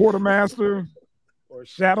quartermaster or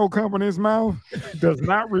shadow company's mouth does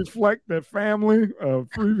not reflect the family of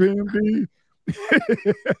Free VMD.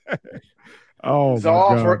 Oh, It's my all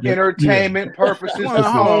God. for Yeah. entertainment purposes Well,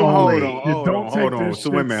 hold only. on. Don't take this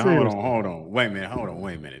So wait a shit minute, seriously. hold on. Wait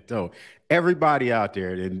a minute. So everybody out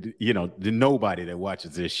there, and the nobody that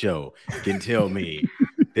watches this show can tell me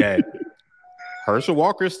that Herschel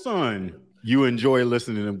Walker's son, you enjoy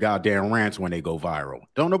listening to them goddamn rants when they go viral.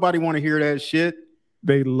 Don't nobody want to hear that shit.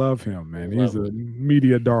 They love him, man. They He's love a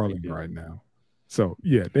media darling right now. So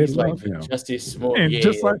yeah, they He's love like him. Justice Smollett. And Yeah,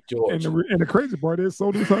 just like George. and the crazy part is,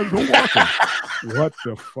 so does Herschel Walker. What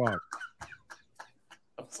the fuck?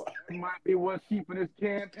 It might be what's keeping his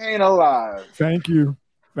campaign alive. Thank you,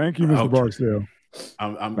 Mr. Okay. Barksdale.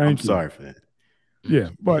 I'm Thank you. sorry for that. Yeah,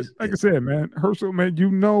 but like I said, man, Herschel, man,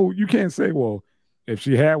 you can't say, well, if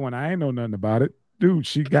she had one, I ain't know nothing about it, dude.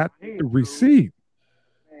 She got the receipt,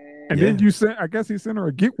 and then I guess he sent her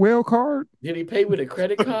a get well card. Did he pay with a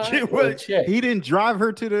credit card or a What? check? He didn't drive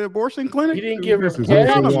her to the abortion clinic. He didn't give her This is What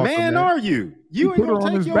cash. kind of Walker, man man. are you? You He ain't put her on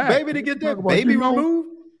gonna his take your back. baby to get Talk that about, baby you know- removed?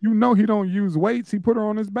 You know he don't use weights. He put her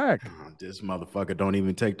on his back. This motherfucker don't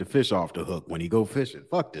even take the fish off the hook when he go fishing.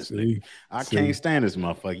 Fuck this nigga. See, I see. can't stand this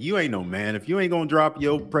motherfucker. You ain't no man. If you ain't gonna drop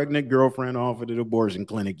your pregnant girlfriend off at the abortion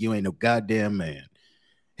clinic, you ain't no goddamn man.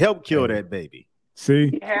 Help kill that baby. See,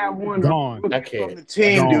 He had one gone. rookie I can't. from the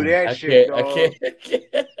team Gone. do that I shit, can't. I dog.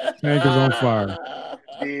 can't. Tank is on fire.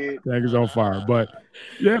 Did. Tank is on fire. But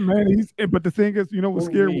yeah, man. But the thing is, what's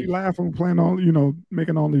scary? We laugh and playing all,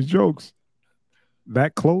 making all these jokes.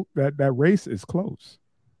 That race is close.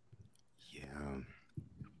 Yeah.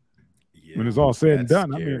 When it's all said and that's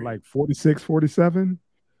done, scary. I mean, like 46, 47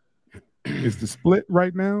 is the split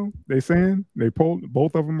right now. They saying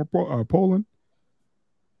both of them are polling.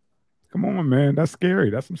 Come on, man. That's scary.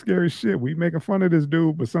 That's some scary shit. We making fun of this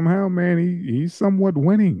dude, but somehow, man, he's somewhat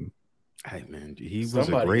winning. Hey, man, he was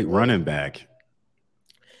Somebody a great won. running back.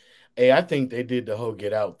 Hey, I think they did the whole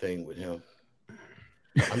get out thing with him.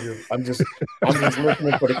 I'm just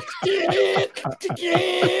listening for the.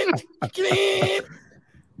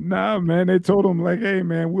 Nah, man. They told him like, "Hey,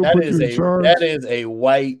 man, we'll That put you is in charge. That is a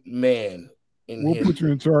white man. We'll put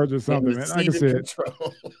you in charge of something, man." Like I said,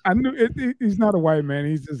 I knew he's not a white man.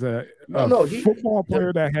 He's just a football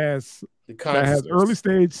player that has early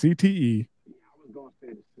stage CTE.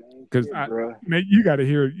 Because man, you got to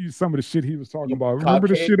hear some of the shit he was talking about. Remember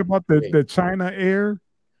the shit about the China air?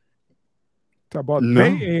 Talk about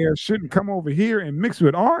their air shouldn't come over here and mix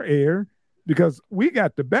with our air because we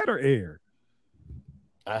got the better air.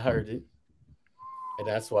 I heard it, and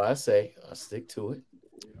that's why I say I'll stick to it.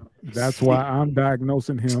 That's why I'm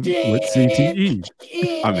diagnosing him with CTE.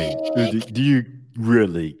 I mean, do you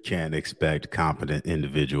really can't expect competent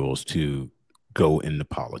individuals to go into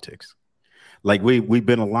politics? Like we've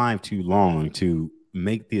been alive too long to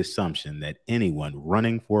make the assumption that anyone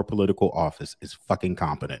running for political office is fucking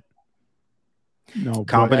competent. No,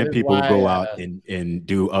 competent people go out and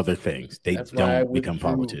do other things. They don't become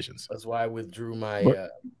politicians. That's why I withdrew my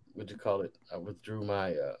what'd you call it? I withdrew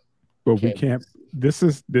my but we can't. This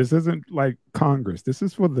isn't like Congress. This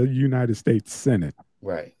is for the United States Senate.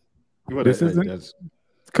 Right. Well, this isn't.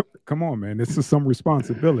 Come on, man. This is some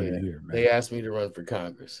responsibility here, man. They asked me to run for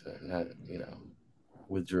Congress, and I,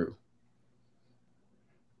 withdrew.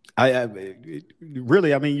 I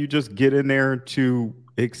really, I mean, you just get in there to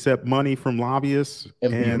accept money from lobbyists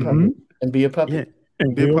and be a puppet. Yeah,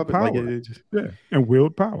 and be a wield puppet. power. Like and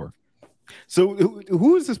wield power. So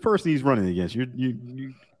who is this person he's running against?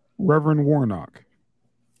 You Reverend Warnock.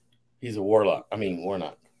 He's a warlock. I mean,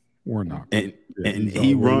 Warnock. And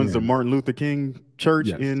he runs the Martin Luther King Church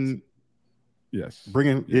in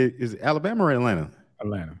bringing is it Alabama or Atlanta?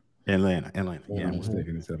 Atlanta. Yeah, I'm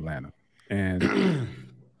mistaken. It's Atlanta. And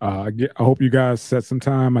I hope you guys set some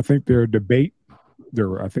time. I think their debate.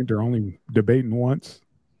 I think they're only debating once,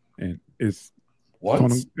 and it's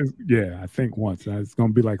once. I think once. It's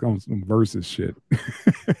gonna be like on some versus shit.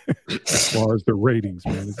 As far as the ratings,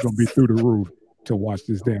 man, it's gonna be through the roof to watch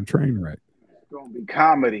this damn train wreck. It's gonna be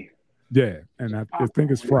comedy. Yeah, and I think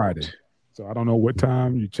it's Friday, so I don't know what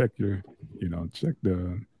time you check your, check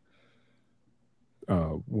the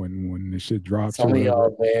when the shit drops. Some of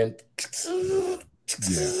y'all, man.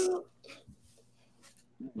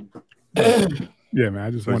 Yeah, man.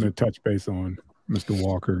 I just wanted to touch base on Mr.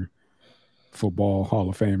 Walker, football Hall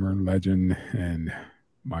of Famer, legend, and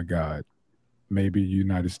my God, maybe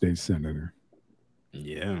United States Senator.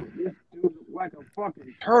 Yeah. This dude like a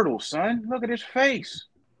fucking turtle, son. Look at his face.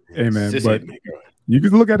 Hey, man, but you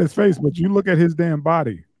can look at his face, but you look at his damn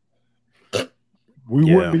body.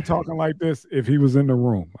 We wouldn't be talking like this if he was in the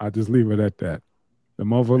room. I just leave it at that. The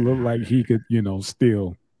motherfucker looked like he could,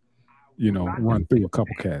 still, run through a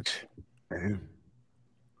couple cats.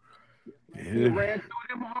 He ran through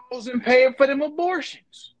them holes and paid for them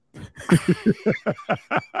abortions.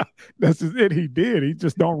 That's just it. He did. He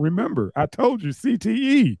just don't remember. I told you,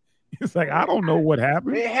 CTE. It's like I don't know what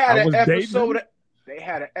happened. They had an episode. They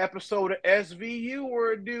had an episode of SVU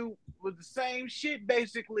where a dude was the same shit,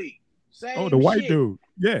 basically. Same the white shit. dude.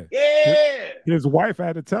 Yeah. Yeah. His wife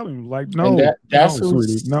had to tell him, like, no,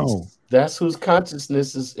 sweetie, no. That's whose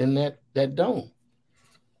consciousness is in that dome.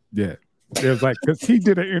 Yeah. There's like, because he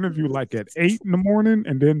did an interview like at 8 in the morning,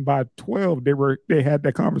 and then by 12 they had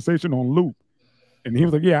that conversation on loop, and he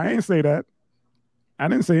was like, "Yeah, I ain't say that. I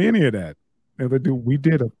didn't say any of that." And they do. We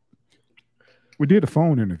did a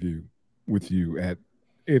phone interview with you at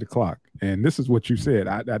 8 o'clock, and this is what you said.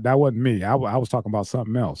 That wasn't me. I was talking about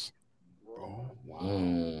something else.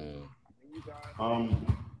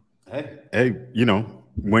 Hey,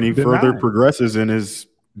 when he further progresses in his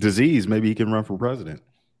disease, maybe he can run for president.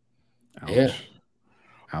 Ouch. Yeah.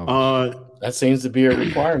 Ouch. That seems to be a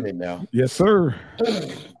requirement now. Yes, sir.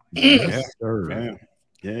 Yes, sir.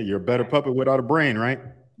 Yeah, you're a better puppet without a brain, right?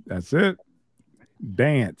 That's it.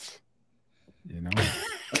 Dance.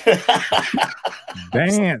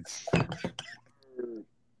 Dance.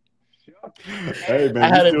 Hey man, I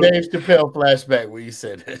had a still... Dave Chappelle flashback where you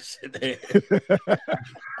said that shit.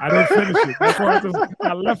 I didn't finish it. That's why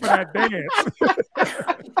I left for that dance.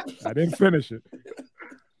 I didn't finish it.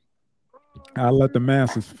 I'll let the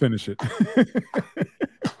masses finish it.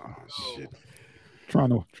 Oh shit. Trying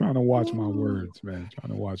to watch my words, man.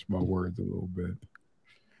 Trying to watch my words a little bit.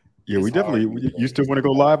 Yeah, we definitely. You still want to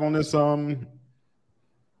go live on this?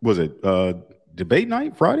 Was it debate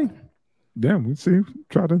night Friday? Yeah, we see.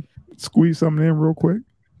 Try to squeeze something in real quick.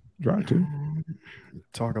 Try to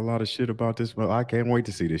talk a lot of shit about this, but I can't wait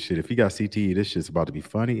to see this shit. If he got CTE, this shit's about to be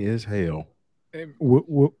funny as hell.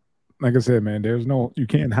 Like I said, man, you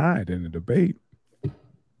can't hide in a debate.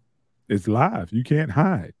 It's live. You can't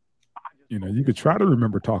hide. You know, you could try to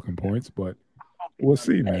remember talking points, but we'll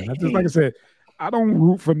see, man. Like I said, I don't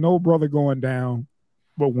root for no brother going down,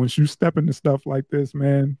 but once you step into stuff like this,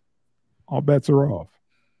 man, all bets are off.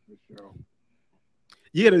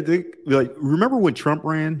 Yeah, like remember when Trump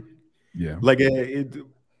ran? Yeah,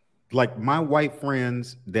 like my white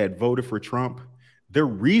friends that voted for Trump, their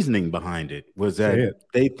reasoning behind it was that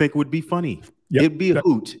they think it would be funny. Yep. It'd be a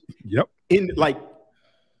hoot. Yep. In like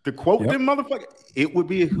the quote them motherfucker, it would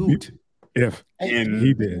be a hoot. If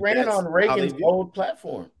he did. He ran on Reagan's old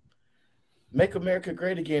platform. Make America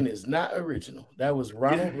Great Again is not original. That was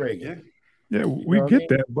Ronald Reagan. Yeah, we get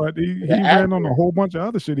that, but he ran on a whole bunch of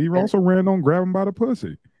other shit. He also ran on grab him by the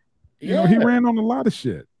pussy. You know, he ran on a lot of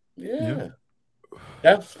shit. Yeah.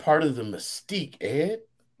 That's part of the mystique, Ed.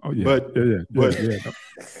 Oh yeah, but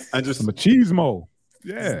I just machismo.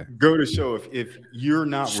 Yeah, go to show if you're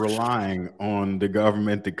not relying on the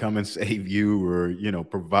government to come and save you or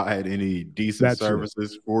provide any decent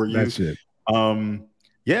services for you. That's it.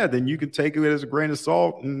 Yeah, then you can take it as a grain of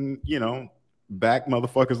salt and back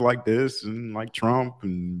motherfuckers like this and like Trump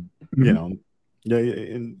and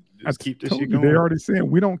and just keep this shit going. They're already saying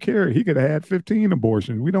we don't care. He could have had 15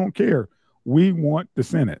 abortions. We don't care. We want the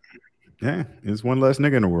Senate. Yeah, it's one less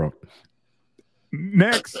nigga in the world.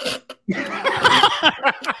 Next.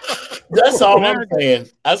 That's all I'm saying.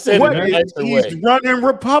 I said he's running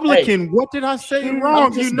Republican. Hey, what did I say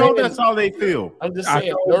wrong? That's how they feel. I'm just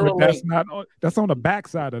saying. That's on the back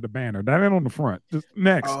side of the banner. That ain't on the front. Just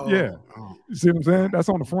next. You see what I'm saying? That's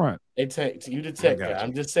on the front. You the tech guy.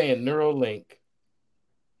 I'm just saying Neuralink.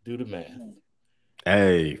 Do the math.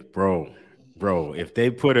 Hey, bro, if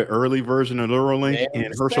they put an early version of Neuralink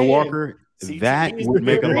in Herschel Walker, that would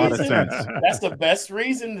make a lot of sense. That's the best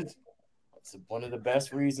reason. It's one of the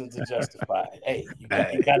best reasons to justify it. Hey, you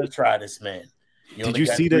got to try this, man. Did you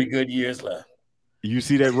see that? 3 good years left. You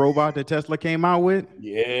see that robot that Tesla came out with?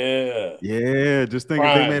 Yeah. Yeah. Just think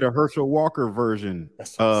if they made a Herschel Walker version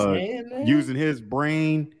using his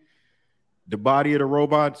brain, the body of the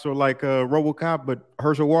robot, so like RoboCop, but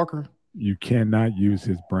Herschel Walker. You cannot use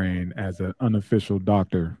his brain as an unofficial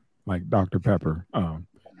doctor like Dr. Pepper.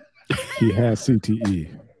 He has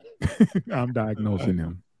CTE. I'm diagnosing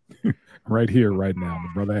him. Right here, right now. The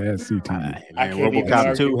brother has CTE. Man,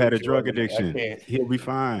 RoboCop 2 had a drug addiction. He'll be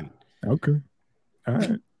fine. Okay. All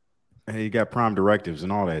right. Hey, he got prime directives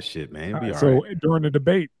and all that shit, man. He'll be all so right. During the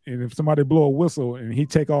debate, and if somebody blow a whistle and he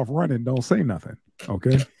take off running, don't say nothing.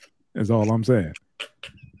 Okay? That's all I'm saying.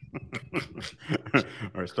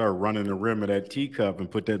 Or start running the rim of that teacup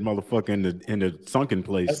and put that motherfucker in the sunken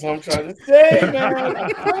place. That's what I'm trying to say, man.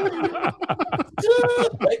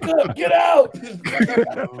 Wake up, get out.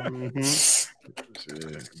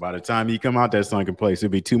 By the time he come out that sunken place,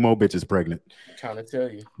 it'll be 2 more bitches pregnant. I'm trying to tell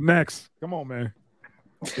you. Next. Come on, man.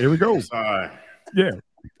 Here we go. Yeah.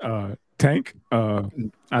 Tank, I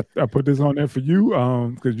put this on there for you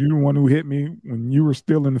because you're the one who hit me when you were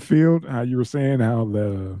still in the field. How you were saying how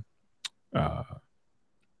the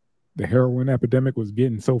heroin epidemic was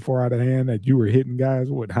getting so far out of hand that you were hitting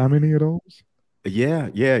guys with how many of those?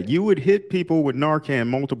 Yeah. You would hit people with Narcan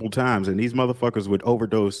multiple times, and these motherfuckers would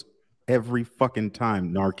overdose every fucking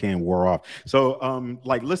time Narcan wore off. So,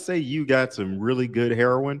 like, let's say you got some really good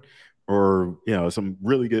heroin or some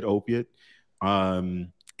really good opiate.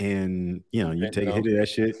 And you take a hit of that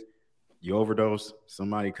shit, you overdose,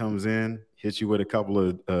 somebody comes in, hits you with a couple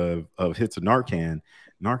of hits of Narcan.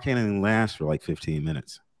 Narcan only lasts for like 15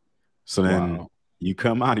 minutes. So then you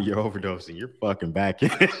come out of your overdose and you're fucking back in.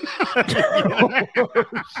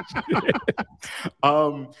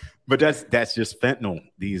 But that's just fentanyl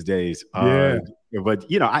these days. But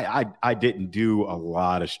I didn't do a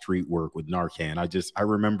lot of street work with Narcan. I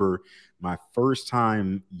remember my first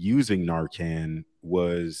time using Narcan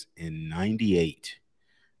was in 98.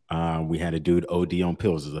 We had a dude OD on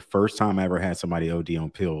pills. It was the first time I ever had somebody OD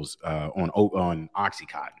on pills on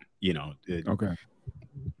Oxycontin. Okay.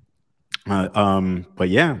 But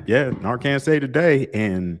yeah, Narcan say today,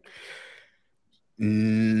 and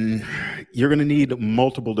you're gonna need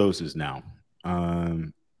multiple doses now.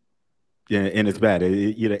 Yeah, and it's bad.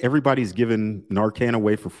 Everybody's giving Narcan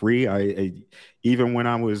away for free. Even when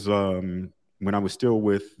I was still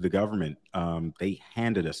with the government, they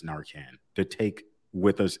handed us Narcan to take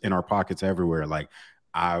with us in our pockets everywhere. Like,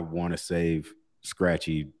 I want to save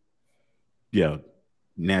Scratchy,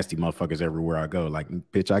 nasty motherfuckers everywhere I go. Like,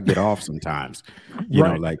 bitch, I get off sometimes. You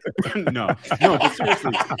know, like no,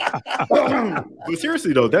 but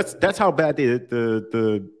seriously though, that's how bad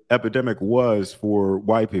the epidemic was for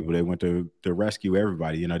white people. They went to rescue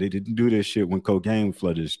everybody. You know, they didn't do this shit when cocaine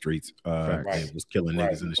flooded the streets. It was killing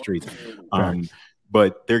niggas in the streets.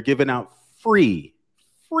 But they're giving out free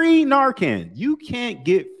Narcan. You can't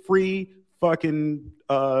get free fucking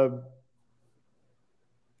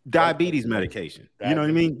diabetes medication. You know what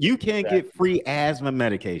I mean? You can't get free asthma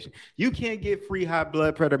medication. You can't get free high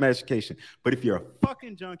blood pressure medication. But if you're a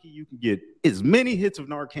fucking junkie, you can get as many hits of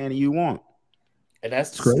Narcan as you want. And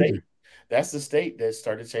that's the state. That's the state that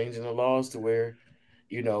started changing the laws to where,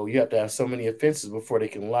 you know, you have to have so many offenses before they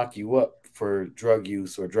can lock you up for drug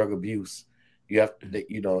use or drug abuse. You have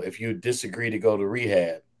to, you know, if you disagree to go to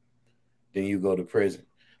rehab, then you go to prison.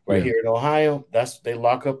 Here in Ohio, they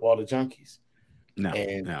lock up all the junkies. You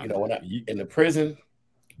know, when in the prison,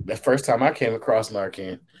 the first time I came across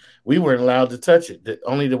Narcan, we weren't allowed to touch it.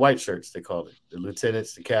 Only the white shirts, they called it, the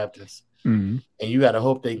lieutenants, the captains. Mm-hmm. And you got to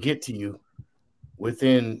hope they get to you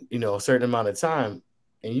within, you know, a certain amount of time.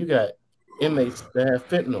 And you got inmates that have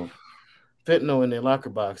fentanyl in their locker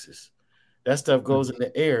boxes. That stuff goes in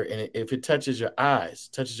the air, and if it touches your eyes,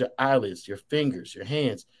 touches your eyelids, your fingers, your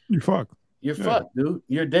hands, you're fucked. You're fucked, dude.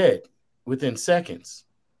 You're dead within seconds.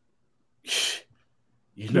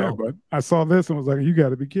 You know, yeah, but I saw this and was like, you got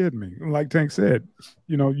to be kidding me. Like Tank said,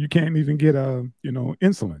 you know, you can't even get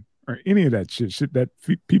insulin or any of that shit that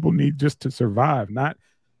people need just to survive, not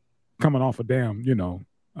coming off a damn,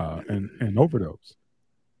 and overdose.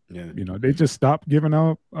 Yeah. You know, they just stopped giving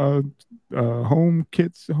out home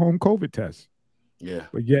COVID tests. Yeah.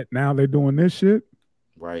 But yet now they're doing this shit.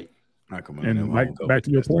 Right. And like back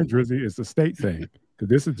to your point, Drizzy, it's a state thing because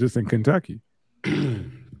this is just in Kentucky.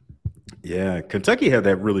 Yeah, Kentucky had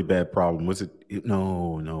that really bad problem. Was it?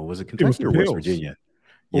 No. Was it Kentucky or West Virginia?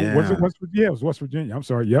 Yeah, was it West Virginia? Yeah, it was West Virginia. I'm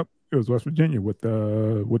sorry. Yep, it was West Virginia with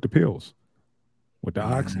the pills, with the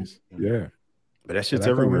oxys. Yeah, but that shit's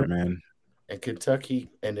everywhere, man. And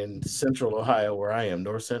Kentucky, and in Central Ohio, where I am,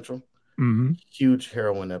 North Central, huge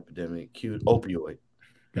heroin epidemic, huge opioid.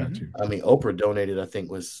 Got you. I mean, Oprah donated, I think,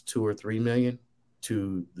 was $2 or $3 million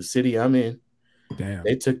to the city I'm in. Damn.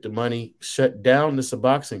 They took the money, shut down the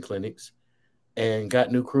Suboxone clinics, and got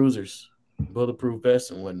new cruisers, bulletproof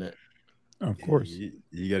vests and whatnot. Of course.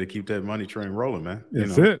 You got to keep that money train rolling, man.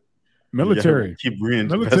 That's it. Military. Keep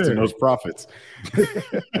reinvesting those profits.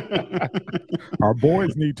 Our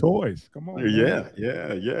boys need toys. Come on. Yeah.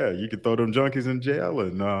 You can throw them junkies in jail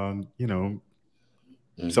and,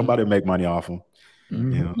 somebody make money off them.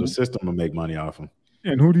 Mm-hmm. You know, the system will make money off them.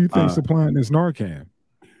 And who do you think supplying this Narcan?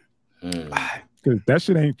 Because that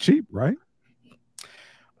shit ain't cheap, right?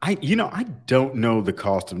 I don't know the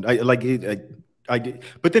cost of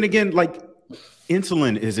but then again, like,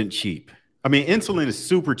 insulin isn't cheap. I mean, insulin is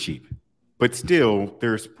super cheap, but still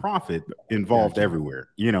there's profit involved everywhere,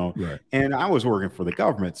 you know. Right. And I was working for the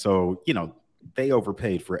government, so they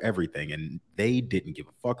overpaid for everything, and they didn't give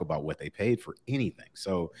a fuck about what they paid for anything.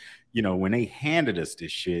 So, when they handed us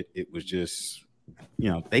this shit, it was just,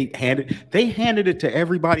 they handed it to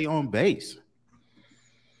everybody on base.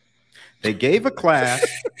 They gave a class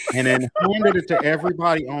and then handed it to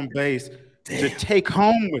everybody on base to take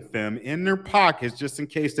home with them in their pockets, just in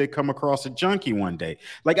case they come across a junkie one day.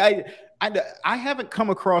 Like, I haven't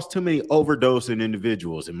come across too many overdosing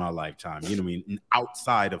individuals in my lifetime. You know what I mean?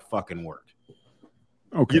 Outside of fucking work.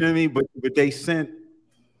 Okay. You know what I mean? But they sent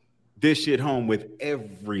this shit home with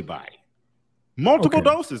everybody. Multiple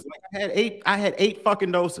doses. Like, I had eight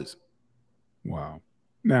fucking doses. Wow.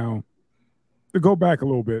 Now, to go back a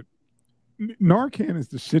little bit, Narcan is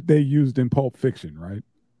the shit they used in Pulp Fiction, right?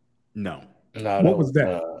 No. What was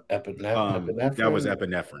that? Epinephrine. That was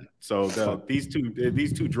epinephrine. So these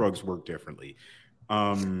two drugs work differently.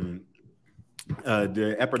 The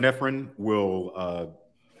epinephrine will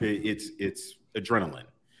it's adrenaline.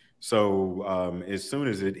 So as soon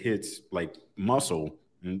as it hits like muscle,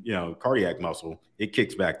 cardiac muscle, it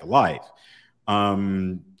kicks back to life.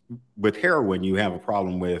 With heroin, you have a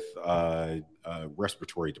problem with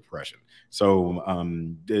respiratory depression. So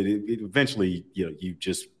eventually, you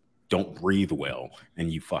just don't breathe well and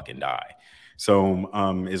you fucking die. So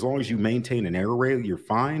as long as you maintain an air rail, you're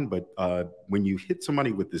fine. But when you hit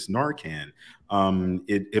somebody with this Narcan,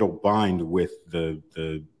 it'll bind with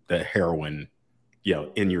the heroin,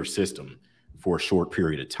 in your system for a short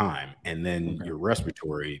period of time, and then your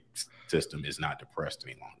respiratory system is not depressed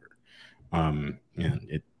any longer.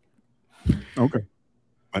 Okay.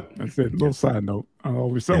 That's it. Little side note.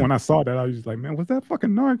 When I saw that, I was just like, man, was that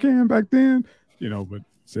fucking Narcan back then? But it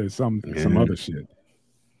said some other shit.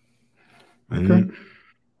 Okay.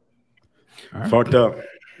 Mm-hmm. Right. Fucked up.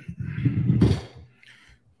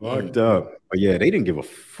 But yeah, they didn't give a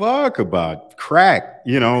fuck about crack,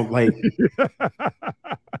 like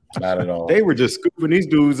not at all. They were just scooping these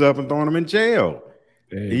dudes up and throwing them in jail.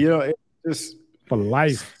 Hey. It's just for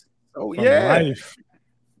life. Oh yeah. Life.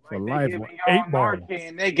 For life. 8 bars.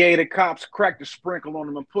 They gave the cops crack to sprinkle on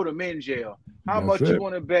them and put them in jail. How much you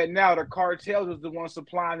want to bet now the cartels is the one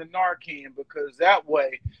supplying the Narcan? Because that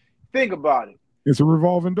way, think about it. It's a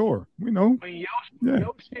revolving door. We know. When your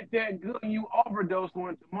shit that good, you overdose on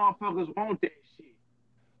it, the motherfuckers want that shit.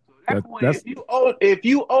 So that way, if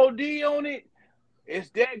you OD on it, it's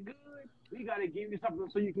that good. We gotta give you something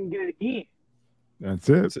so you can get it again. That's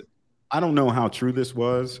it. I don't know how true this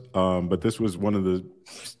was, but this was one of the,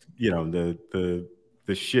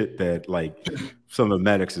 the shit that like some of the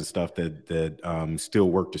medics and stuff that still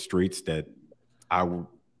work the streets that I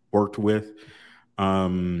worked with.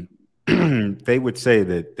 They would say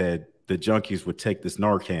that the junkies would take this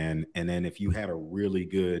Narcan, and then if you had a really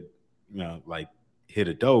good, like hit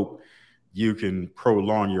of dope, you can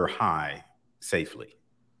prolong your high safely.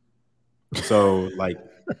 So like,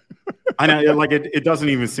 I know, like it doesn't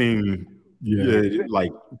even seem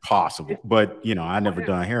like possible, but I never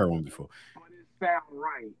done heroin before. But it sound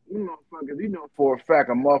right, motherfuckers. For a fact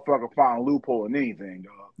a motherfucker found a loophole in anything,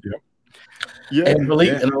 dog. Yep. Yeah, and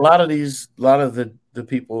and a lot of the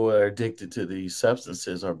people who are addicted to these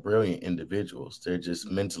substances are brilliant individuals. They're just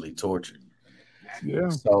mentally tortured. Yeah.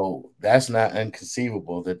 So that's not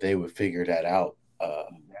inconceivable that they would figure that out.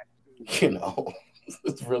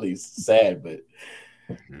 It's really sad, but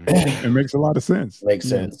it makes a lot of sense. Makes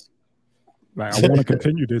sense. Like I want to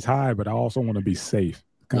continue this high, but I also want to be safe.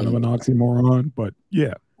 Kind of an oxymoron, but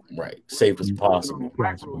yeah. Right. Safe as possible.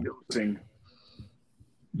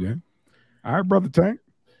 Yeah. All right, Brother Tank.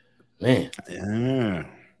 Man. Yeah.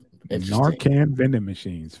 Narcan vending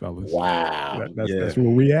machines, fellas. Wow. That's where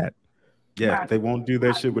we at. Yeah, they won't do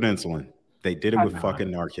that shit with insulin. They did it with fucking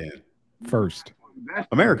Narcan. First.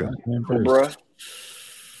 America. Bruh.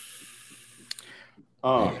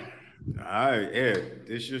 All right, Ed,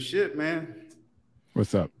 this your shit, man.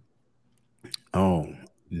 What's up? Oh,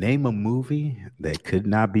 name a movie that could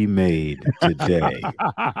not be made today.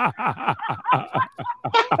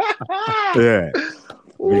 Yeah,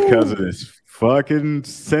 because of this fucking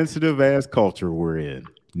sensitive ass culture we're in.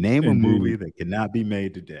 Name a movie that cannot be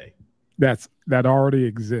made today. That already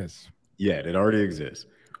exists. Yeah, that already exists.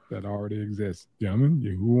 That already exists, gentlemen.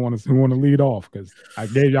 Who want to lead off? Because I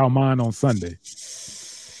gave y'all mine on Sunday.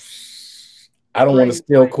 I don't want to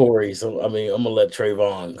steal Corey, so I'm gonna let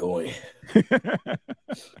Trayvon go in. I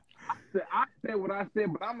said what I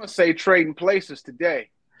said, but I'm gonna say Trading Places today.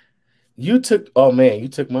 You took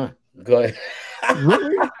mine. Go ahead.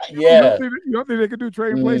 Really? Yeah. You don't think they could do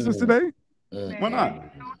Trading Places today? Why not?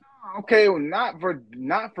 Okay, well, not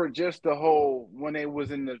for just the whole when they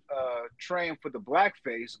was in the train for the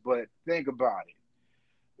blackface, but think about it.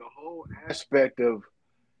 The whole aspect of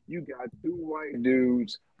you got two white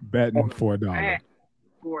dudes betting for $1.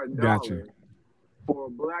 For $1. Gotcha. For a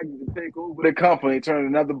black dude to take over the company, turn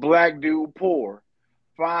another black dude poor.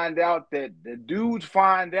 Find out that the dudes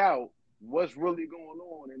find out what's really going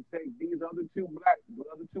on and take these other two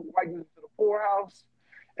white dudes to the poorhouse.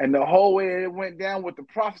 And the whole way it went down with the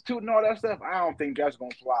prostitute and all that stuff, I don't think that's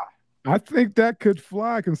gonna fly. I think that could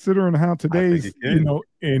fly considering how today's,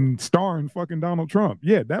 in starring fucking Donald Trump.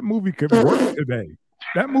 Yeah, that movie could work today.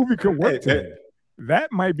 That movie could work today.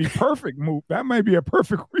 That might be perfect move. That might be a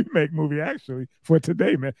perfect remake movie actually for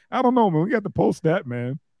today, man. I don't know, man. We got to post that,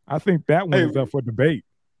 man. I think that one is up for debate.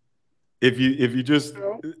 If you just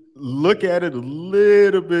look at it a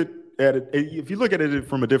little bit if you look at it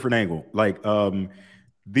from a different angle, like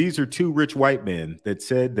these are two rich white men that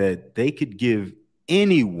said that they could give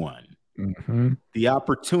anyone the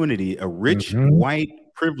opportunity a rich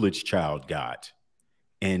white privileged child got,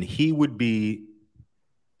 and he would be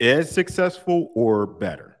as successful or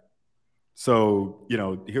better. So,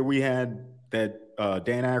 here we had that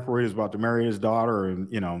Dan Aykroyd is about to marry his daughter and,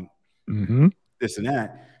 this and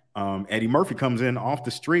that. Eddie Murphy comes in off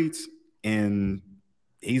the streets and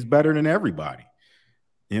he's better than everybody.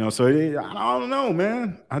 So I don't know,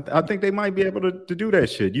 man. I think they might be able to do that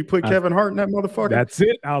shit. You put Kevin Hart in that motherfucker. That's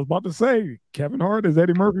it. I was about to say Kevin Hart, is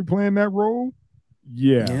Eddie Murphy playing that role?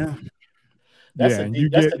 Yeah. That's a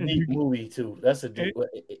deep movie too. That's a deep.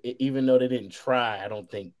 Even though they didn't try, I don't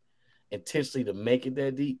think intentionally to make it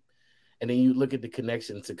that deep. And then you look at the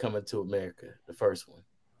connection to Coming to America, the first one.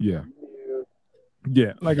 Yeah.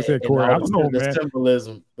 Like I said, Corey, I don't know, man.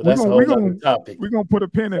 Symbolism, but that's a whole other topic. We're gonna put a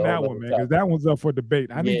pin in that one, man, because that one's up for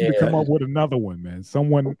debate. I need you to come up with another one, man.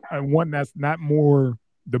 One that's not more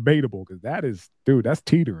debatable, because that's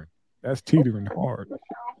teetering. That's teetering hard.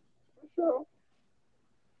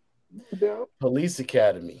 Police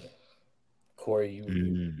Academy. Corey,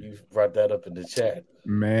 you brought that up in the chat.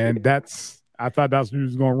 Man, I thought that's what you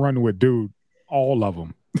was gonna run with, dude. All of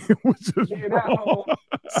them.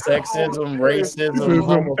 Sexism, racism,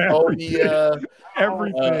 homophobia,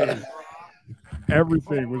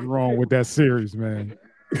 everything was wrong with that series, man.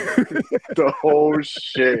 The whole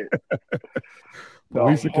shit.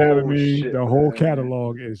 Police Academy, the whole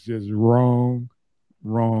catalog is just wrong.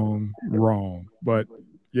 But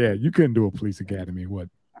yeah, you couldn't do a Police Academy. What,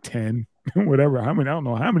 10, whatever? How many? I don't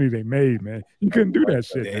know how many they made, man. You couldn't do that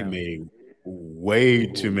shit. They made way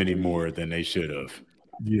too many more than they should have.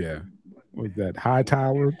 Yeah. Was that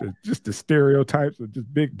Hightower? Just the stereotypes of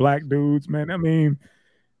just big black dudes, man. I mean,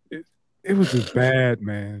 it was just bad,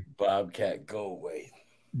 man. Bobcat Goldthwait.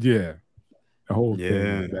 Yeah. The whole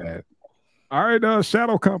thing was bad. All right,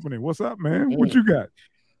 Shadow Company. What's up, man? What you got?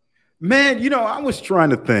 Man, I was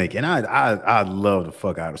trying to think, and I love the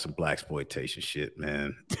fuck out of some blaxploitation shit,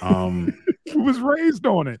 man. He was raised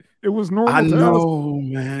on it. It was normal. I know,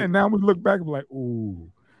 man. And now we look back and be like,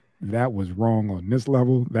 ooh, that was wrong on this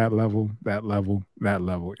level, that level, that level, that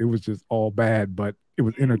level. It was just all bad, but it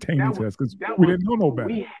was entertaining to us because we didn't know no better.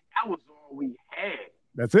 That was all we had.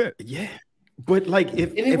 That's it. Yeah. But like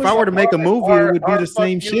if I were to make a movie, it would be the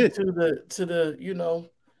same shit. To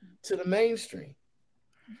the mainstream.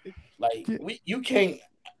 Like you can't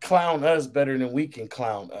clown us better than we can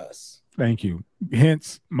clown us. Thank you.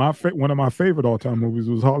 Hence, one of my favorite all-time movies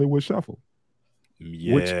was Hollywood Shuffle,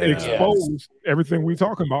 which exposed everything we're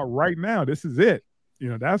talking about right now. This is it.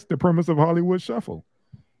 That's the premise of Hollywood Shuffle,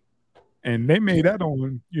 and they made that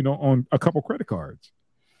on a couple credit cards.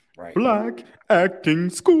 Right. Black acting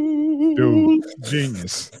school, dude,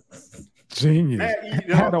 genius.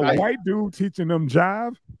 Had a white dude teaching them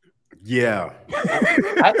jive. Yeah.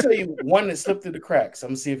 I tell you one that slipped through the cracks. I'm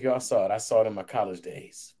gonna see if y'all saw it. I saw it in my college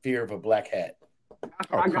days. Fear of a Black Hat.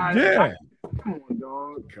 I got it. Come on,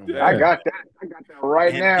 dog. Yeah. I got that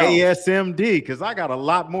right now. ASMD, because I got a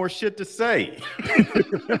lot more shit to say.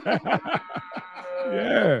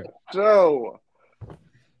 Yeah. So.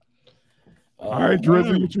 All right,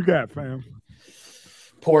 Drizzy, what you got, fam?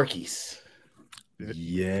 Porky's.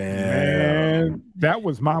 Yeah, man, that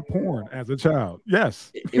was my porn as a child.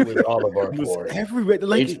 Yes, it was all of our porn. Everywhere,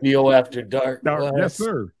 like HBO After Dark. Yes,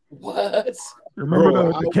 sir. What?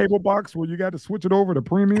 Remember the cable box where you got to switch it over to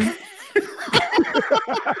premium?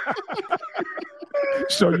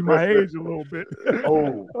 Show you my age a little bit.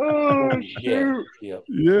 Yeah.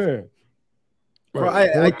 Yeah. Bro,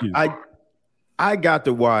 I got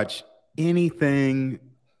to watch anything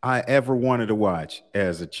I ever wanted to watch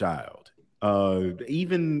as a child.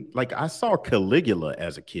 Even like I saw Caligula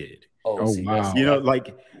as a kid. Oh wow!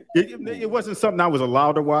 Like it wasn't something I was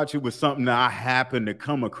allowed to watch. It was something that I happened to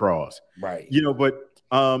come across. Right. But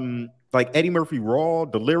like Eddie Murphy Raw,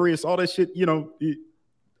 Delirious, all that shit.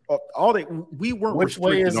 All that we weren't. Which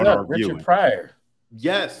way is up? Richard Pryor.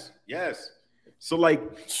 Yes. So like,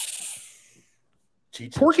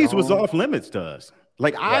 Porky's was off limits to us.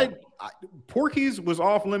 Like Porky's was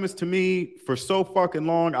off limits to me for so fucking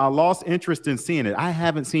long. I lost interest in seeing it. I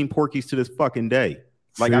haven't seen Porky's to this fucking day.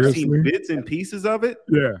 Like Seriously? I've seen bits and pieces of it.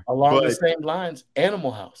 Yeah. Along the same lines, Animal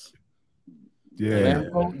House. Yeah.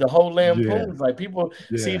 The whole Lampoons. Like people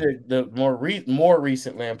see the more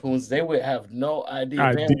recent Lampoons, they would have no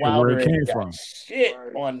idea Van Wilder where it came from. Shit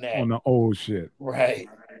on that. On the old shit. Right.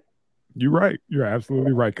 You're right. You're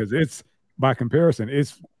absolutely right. Because it's by comparison,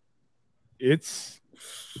 it's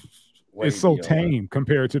so tame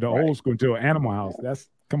compared to the old school until Animal House.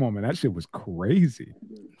 Come on, man. That shit was crazy.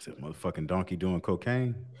 Is that motherfucking donkey doing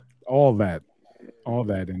cocaine? All that.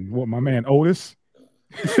 And what my man Otis.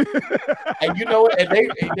 And you know what?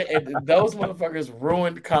 And those motherfuckers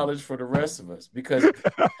ruined college for the rest of us because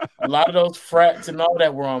a lot of those frats and all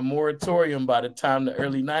that were on moratorium by the time the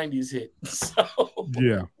early 90s hit. So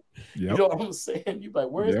yeah. Yep. You know what I'm saying? You're like,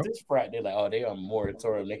 where's this Friday? They're like, oh, they on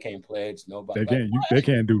moratorium. They can't pledge nobody. They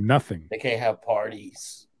can't do nothing. They can't have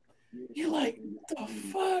parties. You're like, the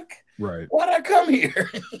fuck? Right. Why'd I come here?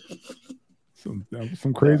 That was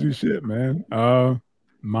some crazy shit, man.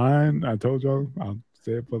 Mine, I told y'all, I'll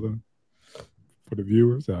say it for the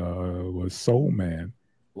viewers, was Soul Man.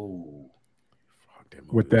 Ooh,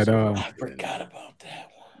 with that I forgot about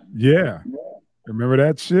that one. Yeah. Remember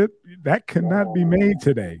that shit? That could not be made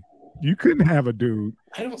today. You couldn't have a dude.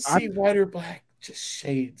 I don't see white or black, just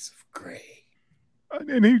shades of gray.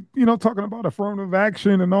 And he, talking about affirmative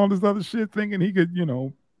action and all this other shit, thinking he could,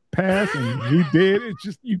 pass, and he did. It's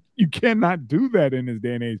just you cannot do that in this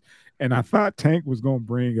day and age. And I thought Tank was gonna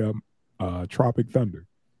bring up Tropic Thunder.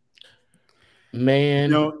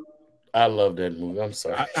 Man, I love that movie. I'm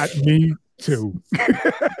sorry. Me too.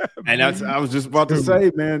 And I was just about to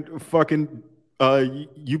say, man, fucking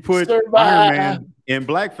you put Survive. Iron Man in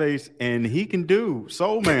blackface and he can do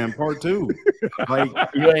Soul Man Part 2. Like,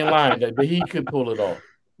 you ain't lying, but he could pull it off.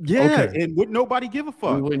 Yeah, okay. And would nobody give a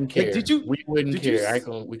fuck? We wouldn't care. Like, we wouldn't care.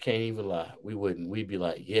 We can't even lie. We wouldn't. We'd be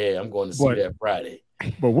like, yeah, I'm going to see that Friday.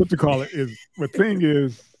 But what you call it is, the thing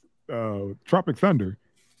is, Tropic Thunder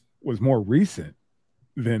was more recent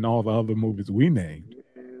than all the other movies we named,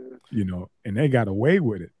 and they got away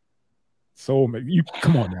with it. So you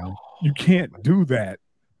come on now, you can't do that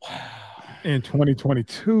in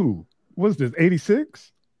 2022. What's this,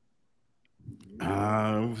 86?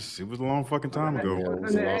 It was a long fucking time ago. Yeah, it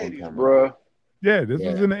was in the 80s, bro. Yeah, this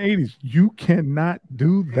was in the 80s. You cannot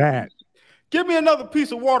do that. Give me another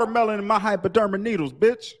piece of watermelon in my hypodermic needles,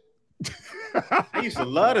 bitch. I used to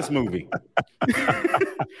love this movie.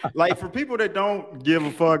 Like, for people that don't give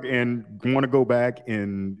a fuck and want to go back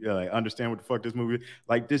and understand what the fuck this movie is,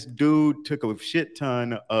 like, this dude took a shit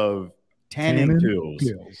ton of tanning pills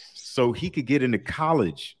so he could get into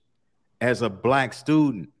college as a black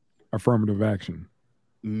student. Affirmative action.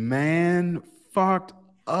 Man, fucked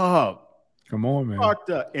up. Come on, man. Fucked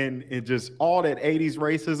up. And just all that 80s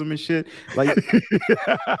racism and shit. Like,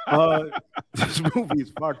 this movie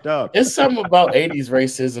is fucked up. It's something about 80s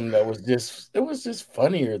racism that was just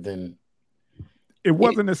funnier than. It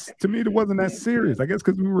wasn't to me, it wasn't that serious. I guess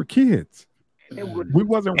because we were kids. We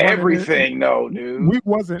wasn't everything, though, dude. We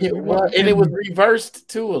wasn't. It was reversed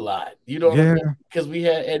too a lot. You know what I mean? Because we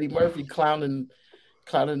had Eddie Murphy clowning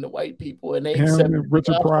the white people, and they accepted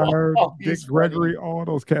Richard Pryor, Dick Gregory, all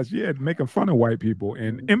those cats. Yeah, making fun of white people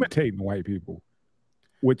and imitating white people,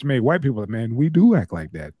 which made white people, man, we do act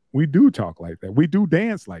like that. We do talk like that. We do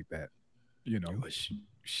dance like that.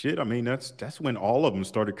 Shit. I mean, that's when all of them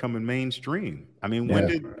started coming mainstream. I mean,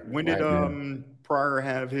 when did Pryor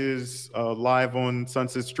have his live on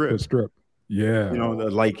Sunset Strip? The Strip. Yeah.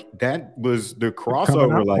 Like, that was the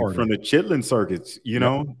crossover, like, from the Chitlin circuits,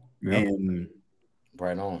 and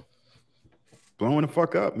right on, blowing the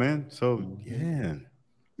fuck up, man. So yeah,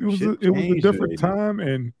 it was a different time,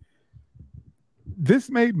 and this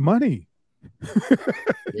made money.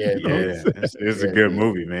 It's a good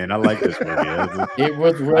movie, man. I like this movie. It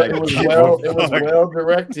was well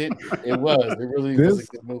directed. It really was a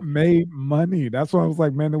good movie. Made money. That's why I was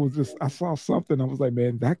like, man, I saw something. I was like,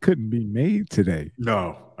 man, that couldn't be made today.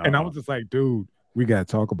 No. And I was just like, dude, we gotta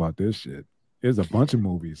talk about this shit. There's a bunch of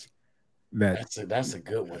movies. That's a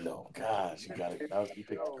good one though. Gosh, you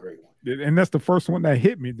picked a great one. And that's the first one that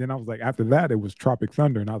hit me. Then I was like, after that, it was Tropic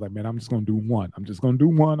Thunder, and I was like, man, I'm just gonna do one.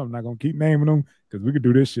 I'm not gonna keep naming them because we could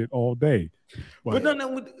do this shit all day. But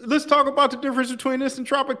no, let's talk about the difference between this and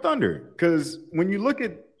Tropic Thunder. Because when you look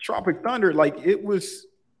at Tropic Thunder, like, it was,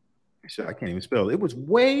 shit, I can't even spell it. It was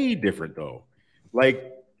way different though.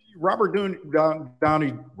 Like, Robert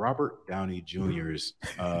Downey Jr.'s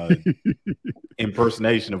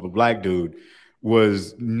impersonation of a black dude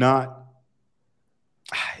was not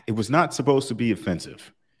supposed to be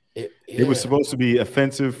offensive. It was supposed to be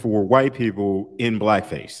offensive for white people in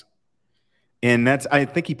blackface. And I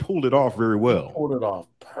think he pulled it off very well. He pulled it off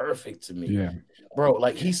perfect to me. Yeah. Bro,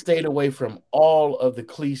 like, he stayed away from all of the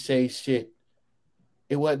cliche shit.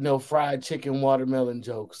 It wasn't no fried chicken watermelon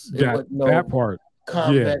jokes. It wasn't no that part.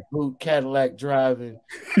 Combat boot, Cadillac driving,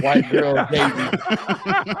 white girl dating,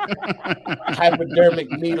 hypodermic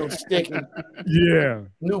needle sticking,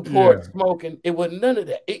 Newport smoking. It wasn't none of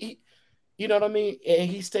that. You know what I mean? And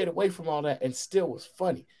he stayed away from all that and still was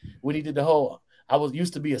funny when he did the whole, I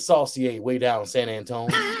used to be a saucier way down San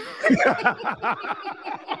Antonio.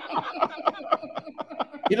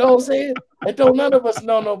 You know what I'm saying? And don't none of us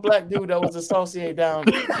know no black dude that was associated down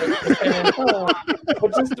in San Antonio.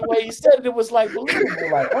 But just the way he said it was like believable.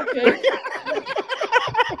 Like, okay.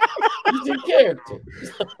 He's in character.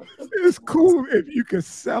 It's cool if you can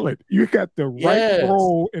sell it. You got the right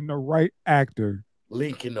role and the right actor.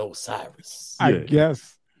 Lincoln Osiris. I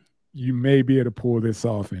guess you may be able to pull this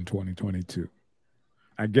off in 2022.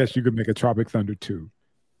 I guess you could make a Tropic Thunder 2.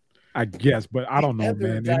 I guess, but I don't know,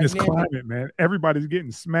 man. In this climate, man, everybody's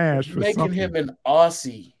getting smashed for making something. him an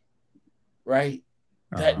Aussie, right?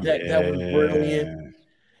 That was brilliant.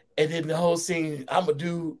 And then the whole scene, I'm a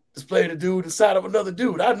dude that's playing a dude inside of another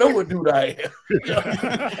dude. I know what dude I am.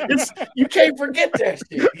 You can't forget that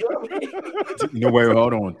shit. You know what I mean? No, wait,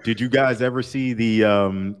 hold on. Did you guys ever see the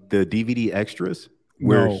DVD extras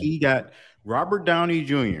where he got Robert Downey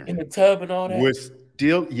Jr. in the tub and all that? Was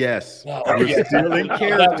still was still in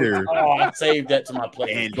character. I saved that to my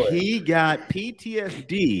playlist. And he got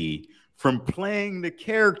PTSD from playing the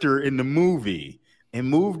character in the movie and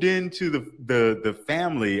moved into the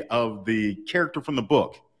family of the character from the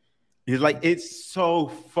book. He's like, it's so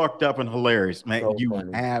fucked up and hilarious, man. So you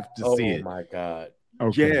have to see it. Oh my God.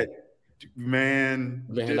 Okay. Yeah, man,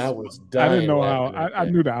 I was dying. I didn't know how. I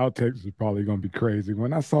knew the outtakes was probably gonna be crazy.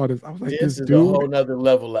 When I saw this, I was like, this is dude, a whole nother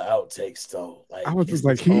level of outtakes, though. Like, I was just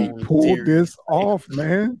like, he pulled this off,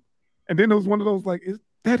 man. And then it was one of those like,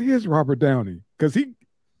 that is Robert Downey, because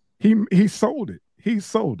he sold it. He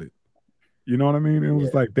sold it. You know what I mean? It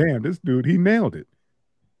was like, damn, this dude, he nailed it.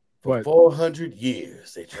 For 400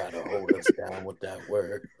 years, they try to hold us down with that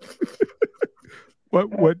word.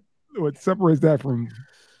 What separates that from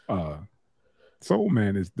Soul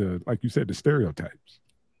Man is like you said, the stereotypes.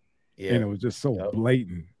 Yeah. And it was just so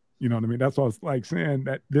blatant. You know what I mean? That's what I was like saying,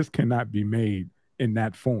 that this cannot be made in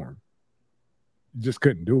that form. You just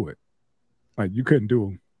couldn't do it. Like, you couldn't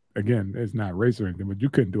do, again, it's not race or anything, but you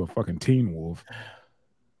couldn't do a fucking Teen Wolf.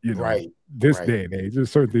 You know, day and age. There's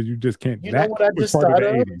certain things you just can't. You know what I just thought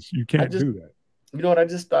of? 80s. You can't do that. You know what I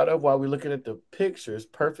just thought of while we're looking at the pictures?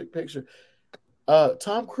 Perfect picture.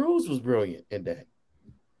 Tom Cruise was brilliant in that.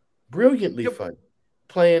 Brilliantly fun.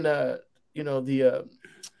 Playing, the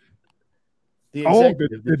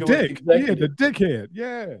executive. The dick. Executive. Yeah, the dickhead.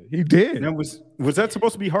 Yeah, he did. Now, was that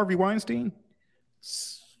supposed to be Harvey Weinstein?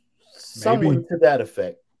 Someone to that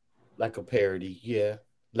effect. Like a parody, yeah.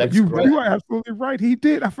 You are absolutely right. He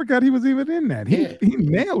did. I forgot he was even in that. He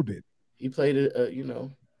nailed it. He played it,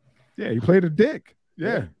 Yeah, he played a dick.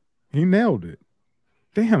 Yeah, he nailed it.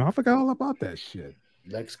 Damn, I forgot all about that shit.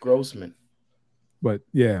 Lex Grossman. But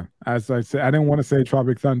yeah, as I said, I didn't want to say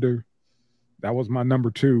Tropic Thunder. That was my number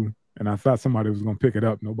 2, and I thought somebody was going to pick it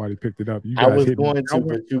up. Nobody picked it up. You guys I was going to,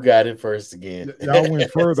 but you got it first again. Y'all went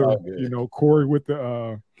further. Corey with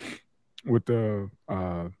the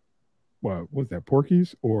what was that,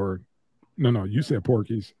 Porky's? Or no, you said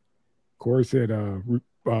Porky's. Corey said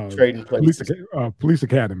Trading Places. Police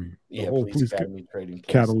Academy. Yeah, Police Academy Trading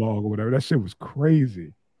catalog or whatever. That shit was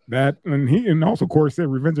crazy. That and also Corey said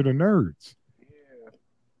Revenge of the Nerds. Yeah.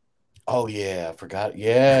 Oh yeah, I forgot.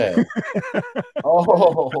 Yeah.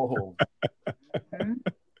 Oh.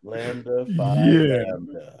 Lambda 5.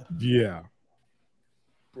 Lambda. Yeah.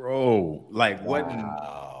 Bro, like wasn't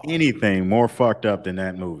anything more fucked up than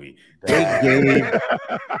that movie. They gave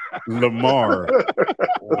Lamar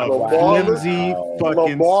a flimsy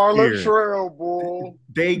fucking Lamar spear. Latrell, boy.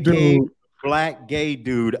 They gave black gay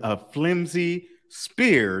dude a flimsy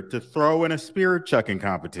spear to throw in a spear chucking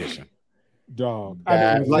competition. Dog, I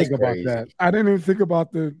didn't even think about that. I didn't even think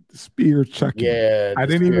about the spear chucking. Yeah, I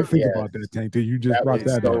didn't even think about that, Tank. You just brought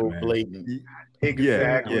that so up, man. Blatant.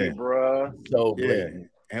 Exactly, bro. So blatant. Yeah.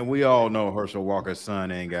 And we all know Herschel Walker's son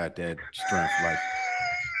ain't got that strength like.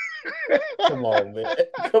 Come on, man.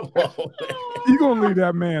 Come on, man. You gonna leave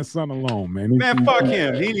that man's son alone, man? Fuck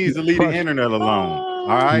him. He needs to leave the internet alone. All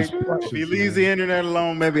right. If he leaves the internet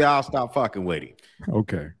alone, maybe I'll stop fucking with him.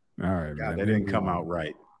 Okay. All right, God, man. That didn't come out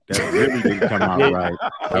right. That really didn't come out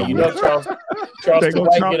right. You know, Charleston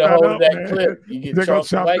White get a hold of that clip. You get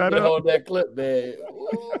Charleston White get a hold of that clip, man.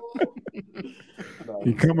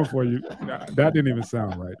 He coming for you. Nah, that didn't even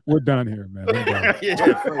sound right. We're done here, man. I'm done.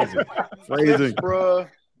 Phrasing. Bruh.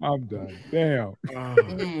 I'm done. Damn.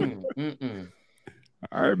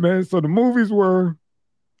 All right, man. So the movies were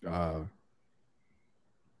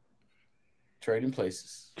Trading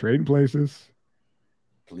Places,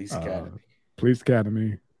 Police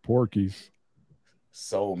Academy, Porky's,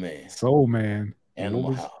 Soul Man,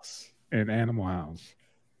 Animal House.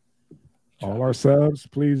 All our subs,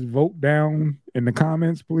 please vote down in the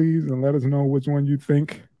comments, please, and let us know which one you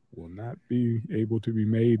think will not be able to be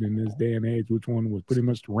made in this day and age. Which one was pretty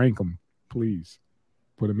much to rank them, please.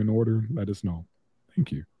 Put them in order. Let us know.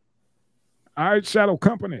 Thank you. All right, Shadow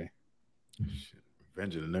Company.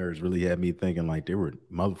 Revenge of the Nerds really had me thinking like there were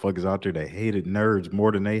motherfuckers out there that hated nerds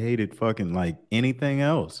more than they hated fucking like anything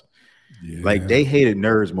else. Yeah. Like they hated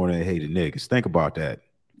nerds more than they hated niggas. Think about that.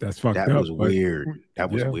 That's fucked up. That was weird. That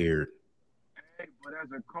was weird. But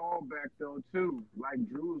as a callback though, too, like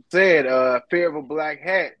Drew said, Fear of a Black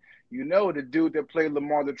Hat. You know the dude that played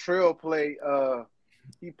Lamar the Trail played.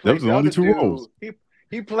 He That played was the the only other two dude. roles.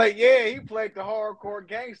 He played the hardcore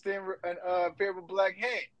gangster in Fear of a Black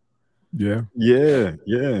Hat. Yeah. Yeah.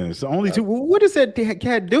 It's the only two. Well, what does that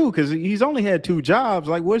cat do? Because he's only had 2 jobs.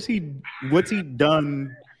 Like, what's he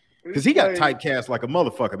done? Because he got typecast like a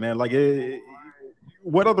motherfucker, man. Like,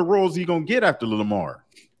 what other roles he gonna get after Lamar?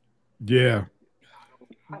 Yeah.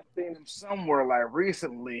 I seen him somewhere like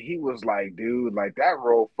recently. He was like, dude, like that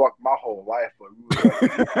role fucked my whole life up.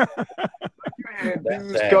 You had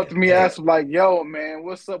dudes come to me asking like, yo, man,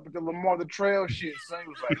 what's up with the Lamar the Trail shit? So he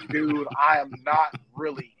was like, dude, I am not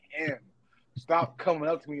really him. Stop coming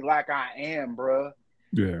up to me like I am, bruh.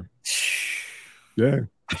 Yeah.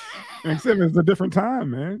 Except it's a different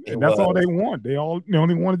time, man. And that's all they want. They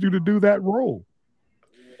only wanted you to do that role.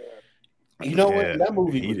 You know what? That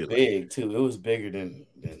movie was big too. It was bigger than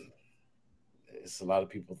it's a lot of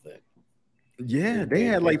people think. Yeah, they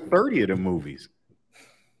had like 30 of them movies.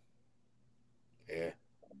 Yeah.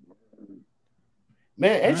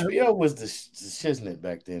 Man, HBO was the shiznit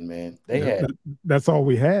back then, man. That's all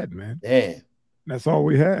we had, man. Man. That's all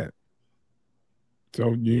we had.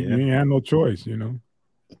 So you ain't had no choice, you know.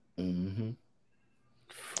 Mm-hmm.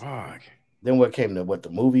 Fuck. Then what came to the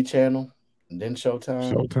movie channel? And then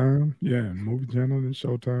Showtime? Showtime, yeah, movie channel, then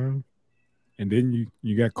Showtime. And then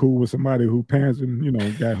you got cool with somebody who parents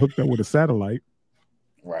and got hooked up with a satellite.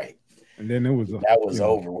 Right. And then it was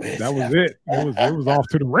over with. That was it. It was off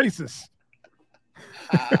to the races.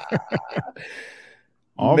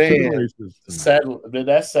 Off to the races.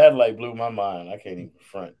 That satellite blew my mind. I can't even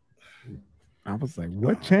front. I was like,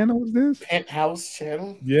 what channel is this? Penthouse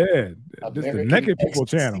channel? Yeah. This is the Naked People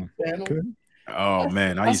channel. Oh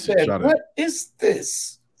man, I used to try to. What is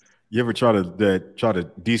this? You ever try to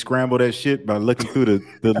descramble that shit by looking through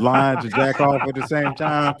the lines to jack off at the same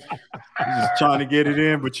time? You're just trying to get it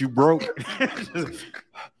in, but you broke.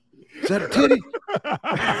 Is that a titty?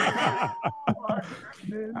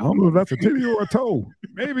 I don't know if that's a titty or a toe.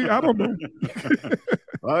 Maybe, I don't know.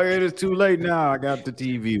 Oh, it is too late now. I got the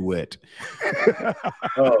TV wet.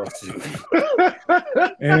 Oh,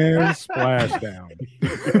 and splashdown.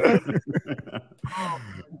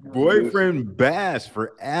 Boyfriend Bass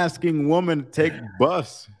for asking woman to take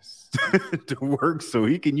bus to work so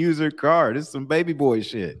he can use her car. This is some baby boy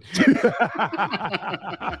shit.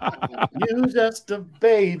 You just a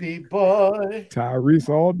baby boy. Tyrese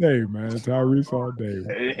all day, man. Tyrese all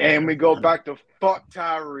day. And we go back to fuck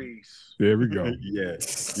Tyrese. There we go. Yeah.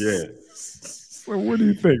 Well, what do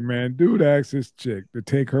you think, man? Dude asked his chick to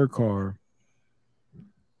take her car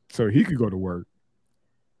so he could go to work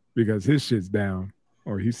because his shit's down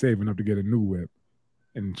or he's saving up to get a new whip.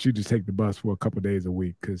 And she just take the bus for a couple of days a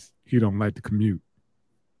week because he don't like to commute.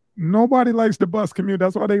 Nobody likes the bus commute.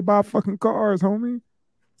 That's why they buy fucking cars, homie.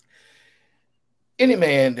 Any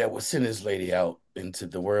man that would send his lady out into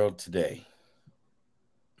the world today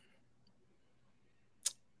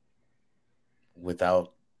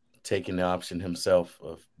without taking the option himself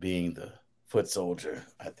of being the foot soldier,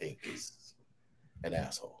 I think is an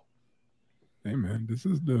asshole. Hey, man, this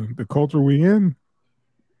is the culture we in.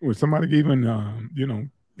 Would somebody even,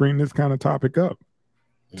 bring this kind of topic up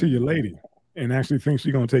to your lady and actually think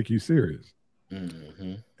she's going to take you serious?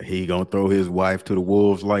 Mm-hmm. He going to throw his wife to the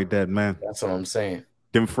wolves like that, man. That's what I'm saying.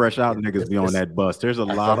 Them fresh out niggas be on that bus. There's a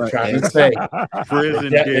lot of trying to say. Prison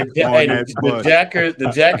dicks on that bus.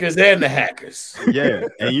 The jackers and the hackers. Yeah,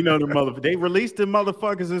 and they released the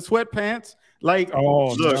motherfuckers in sweatpants. Like,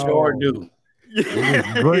 look, sure do.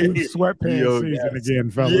 Great sweatpants season again,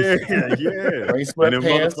 fellas. Yeah. Great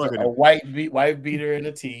sweatpants, a white beater and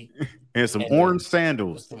a tee, and some orange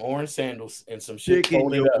sandals. Some orange sandals and some shit. Kicking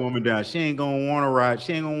your woman down. She ain't gonna want to ride.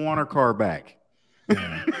 She ain't gonna want her car back.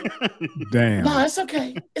 Damn. No, it's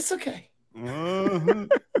okay. It's okay. Uh-huh.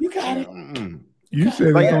 You got it. You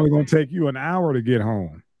said it's only gonna take you an hour to get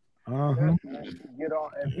home. Uh-huh.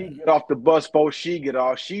 If he get off the bus before she get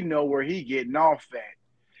off, she know where he getting off at.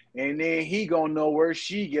 And then he gonna know where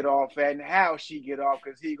she get off at and how she get off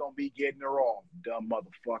because he gonna be getting her off, dumb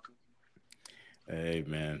motherfucker. Hey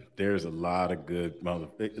man, there's a lot of good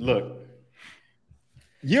Look,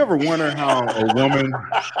 you ever wonder how a woman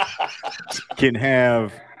can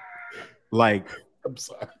have like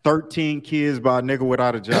 13 kids by a nigga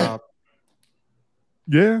without a job?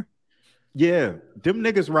 Yeah. Yeah, them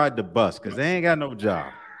niggas ride the bus because they ain't got no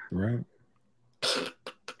job. Right.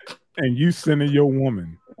 And you sending your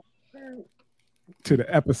woman to the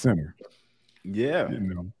epicenter. Yeah.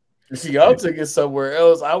 See, y'all took it somewhere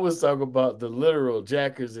else. I was talking about the literal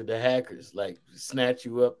jackers and the hackers, like snatch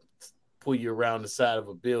you up pull you around the side of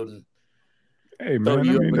a building. Hey man, I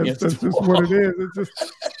mean that's just what it is. It's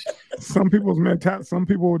just some people's mentality. Some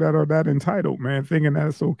people that are that entitled, man, thinking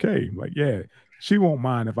that's okay. Like, yeah, she won't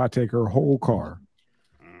mind if I take her whole car.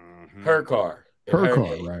 Her car. Her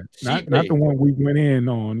car, right? Not the one we went in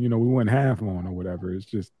on. You know, we went half on or whatever. It's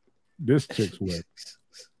just this chick's whip.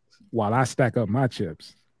 While I stack up my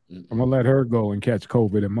chips, I'm gonna let her go and catch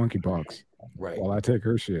COVID and monkeypox. Right. While I take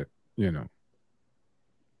her shit. You know.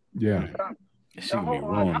 Yeah. She gonna be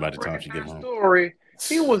ruined by the time she get home. Story.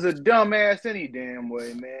 He was a dumbass any damn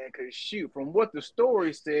way, man. Cause shoot, from what the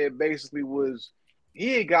story said, basically was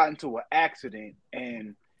he had gotten into an accident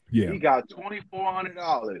and he got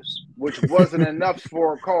 $2,400, which wasn't enough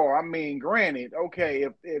for a car. I mean, granted, okay,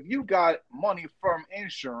 if you got money from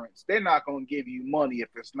insurance, they're not gonna give you money if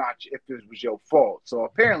it was your fault. So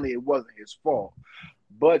apparently, it wasn't his fault.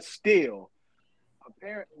 But still,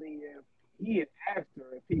 apparently, if he had asked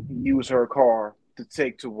her if he could use her car to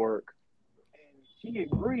take to work, and she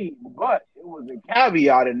agreed, but it was a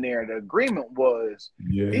caveat in there. The agreement was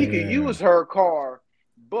he could use her car,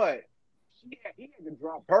 but he had to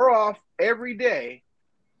drop her off every day,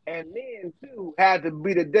 and then too had to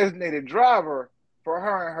be the designated driver for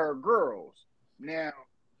her and her girls. Now,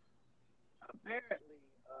 apparently,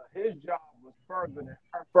 his job was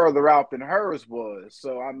further out than hers was.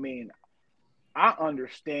 So I mean, I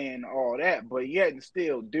understand all that, but yet and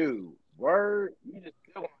still, dude, word, you just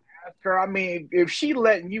still ask her. I mean, if she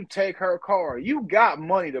letting you take her car, you got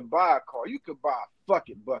money to buy a car. You could buy a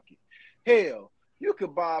fucking bucket. Hell, you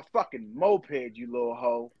could buy a fucking moped, you little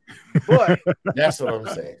hoe. But that's what I'm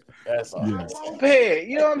saying. That's all. Moped,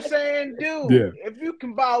 you know what I'm saying, dude? Yeah. If you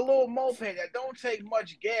can buy a little moped that don't take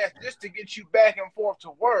much gas just to get you back and forth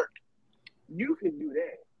to work, you can do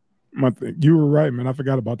that. You were right, man. I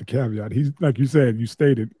forgot about the caveat. He's like you said, you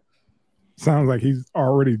stated. Sounds like he's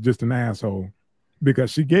already just an asshole because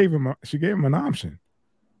she gave him an option.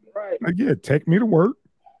 Right. Like, yeah, take me to work,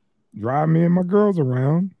 drive me and my girls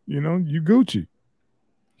around. You know, you Gucci.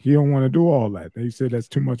 He don't want to do all that. He said that's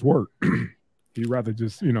too much work. He'd rather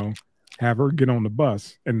just, you know, have her get on the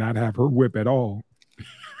bus and not have her whip at all.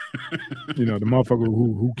 You know, the motherfucker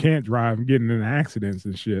who can't drive and getting in accidents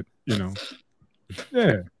and shit. You know,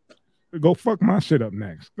 yeah. Go fuck my shit up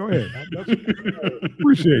next. Go ahead.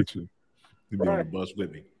 Appreciate you. You be on the bus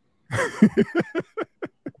with me.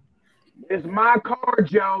 It's my car,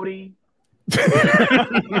 Jody. That's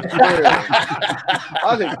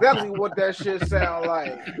exactly what that shit sound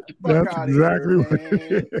like. That's exactly what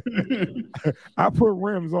I put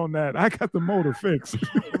rims on that. I got the motor fixed.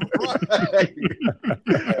 Right.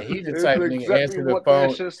 He the type of nigga answer the phone.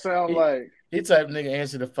 That shit sound like. He type of nigga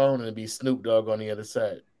answer the phone and be Snoop Dogg on the other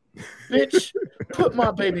side. Bitch, put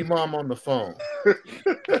my baby mom on the phone.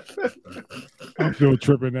 I'm still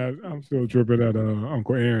tripping that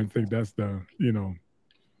Uncle Aaron think that's the, you know,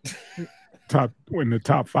 top in the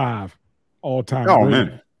top 5 all time. Oh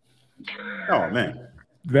man.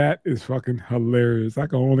 That is fucking hilarious. I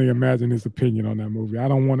can only imagine his opinion on that movie. I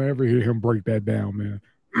don't want to ever hear him break that down, man.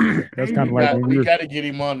 That's kind of like when we got to get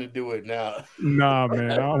him on to do it now. Nah,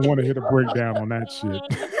 man, I don't want to hear the breakdown on that shit.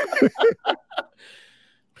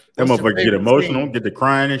 That motherfucker get emotional, get to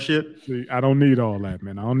crying and shit. See, I don't need all that,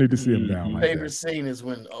 man. I don't need to see him down like that. Favorite scene is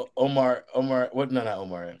when Omar, not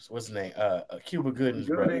Omar Epps. What's his name? Cuba Gooding's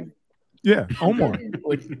brother. Yeah, Omar.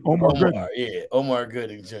 Omar Gooding. Yeah, Omar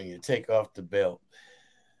Gooding Jr. Take off the belt.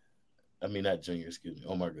 I mean, not Junior, excuse me.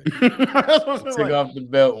 Omar Gooding. Take off the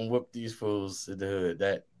belt and whoop these fools in the hood.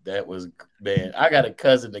 That was, man. I got a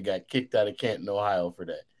cousin that got kicked out of Canton, Ohio for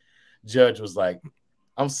that. Judge was like,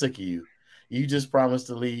 I'm sick of you. You just promised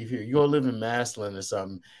to leave here. You go live in Massillon or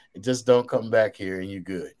something. And just don't come back here and you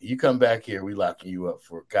good. You come back here, we locking you up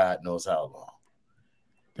for God knows how long.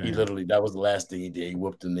 Damn. He literally, that was the last thing he did. He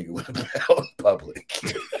whooped the nigga with a belt in public.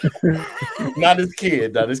 Not his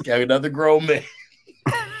kid, another grown man.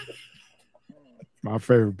 My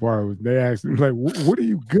favorite part was they asked him, like, what are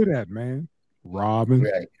you good at, man? Robbing.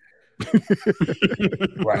 Right.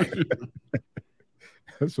 Right.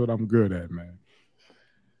 That's what I'm good at, man.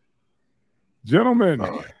 Gentlemen,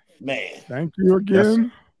 man, thank you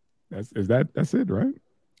again. That's it, right?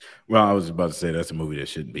 Well, I was about to say that's a movie that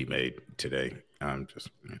shouldn't be made today. I'm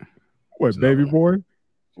just what, Baby Boy?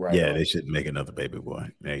 Right. Yeah, they shouldn't make another Baby Boy.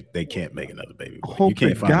 They can't make another Baby Boy. You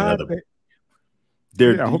can't find another.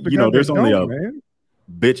 There's only a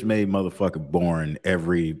bitch made motherfucker born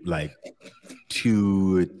every like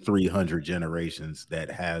 200-300 generations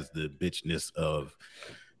that has the bitchness of.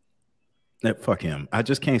 Fuck him. I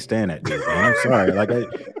just can't stand that dude, man. I'm sorry. Like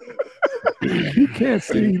you can't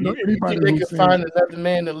see anybody. They can find another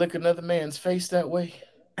man to lick another man's face that way.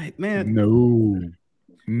 Hey, man. No.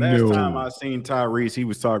 Last time I seen Tyrese, he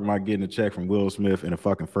was talking about getting a check from Will Smith in a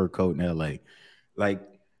fucking fur coat in L.A. Like,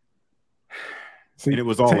 see, and it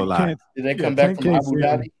was all a lie. Did they come back from Abu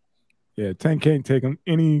Dhabi? Yeah, Tank can't take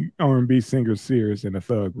any R&B singer serious in a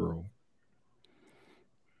thug role.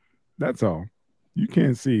 That's all. You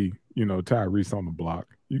can't see, Tyrese on the block.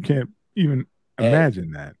 You can't even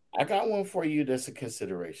imagine that. I got one for you that's a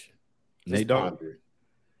consideration. Nate Dogg.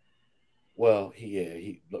 Well,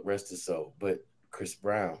 he rest his soul. But Chris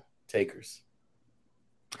Brown, Takers.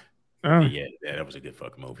 Yeah, that was a good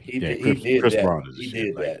fucking movie. He did Chris that. Brown is he shit,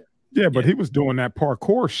 did like, that. Yeah, but he was doing that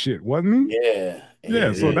parkour shit, wasn't he? Yeah.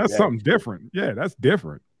 Yeah, so that's something different. Yeah, that's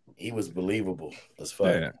different. He was believable as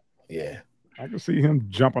fuck. Yeah. I can see him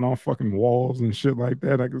jumping off fucking walls and shit like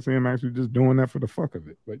that. I can see him actually just doing that for the fuck of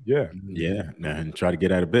it. But yeah. Yeah, and try to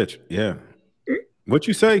get at a bitch. Yeah. What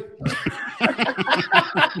you say? Come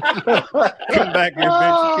back here,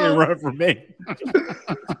 bitch. You can't run from me.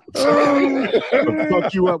 I'll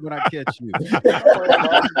fuck you up when I catch you.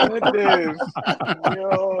 Oh my goodness.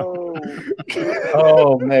 Yo.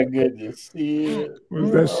 Oh my goodness. Yeah.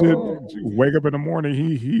 What's that shit? Wake up in the morning,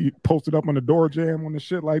 he posted up on the door jam on the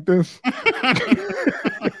shit like this.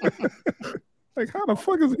 Like, how the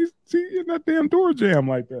fuck is he in that damn door jam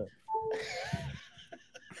like that?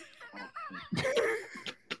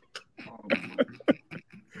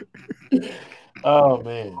 Oh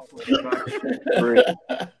man.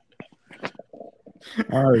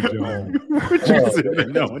 All right, John. What you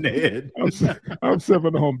sipping on the head? I'm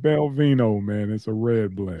sipping on Belvino, man. It's a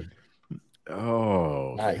red blend.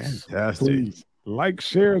 Oh, nice. Fantastic. Please like,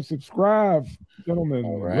 share, subscribe, gentlemen,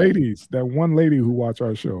 right. ladies. That one lady who watch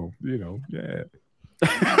our show, yeah.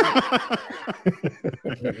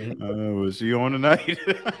 Was she on tonight?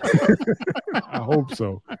 I hope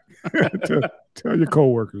so. Tell your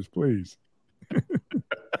coworkers, please.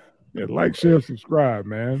 Yeah, like, share, subscribe,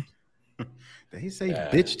 man. They say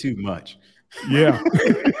bitch too much. Yeah.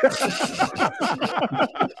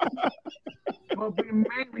 But we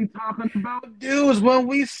mainly talking about dudes when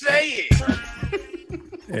we say it.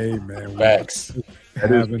 Hey, man. Facts.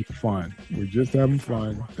 Having fun. We're just having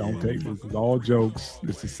fun. Don't take this is all jokes.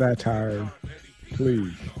 This is satire.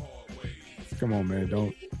 Please. Come on,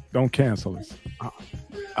 man. Don't cancel us.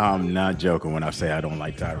 I'm not joking when I say I don't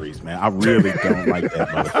like Tyrese, man. I really don't like that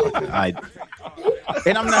motherfucker.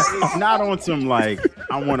 And I'm not on some like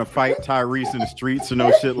I want to fight Tyrese in the streets or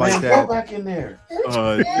no shit like that. Go back in there.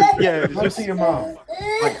 Yeah, Go see your mom.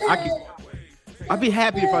 Like I'd be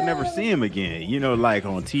happy if I never see him again. Like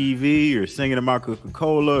on TV or singing about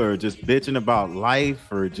Coca-Cola or just bitching about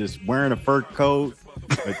life or just wearing a fur coat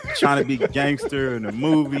or trying to be gangster in a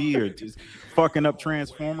movie or just fucking up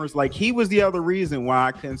Transformers. Like, he was the other reason why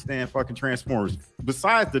I couldn't stand fucking Transformers,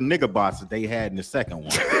 besides the nigga bots that they had in the second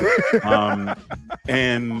one.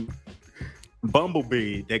 And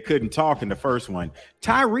Bumblebee, they couldn't talk in the first one.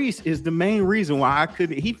 Tyrese is the main reason why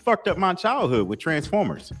he fucked up my childhood with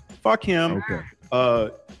Transformers. Fuck him. Okay.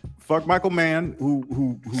 Fuck Michael Mann,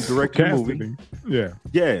 who directed the movie. Yeah.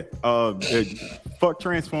 Fuck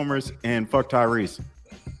Transformers and fuck Tyrese.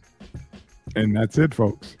 And that's it,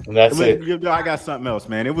 folks. And that's it. I got something else,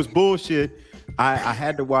 man. It was bullshit. I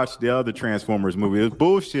had to watch the other Transformers movie. It was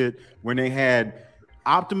bullshit when they had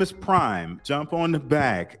Optimus Prime jump on the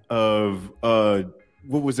back of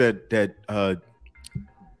what was that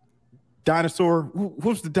dinosaur?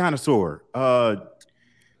 Who's the dinosaur? The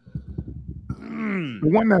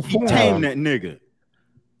one that he tamed that nigga.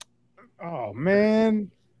 Oh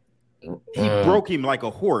man, he broke him like a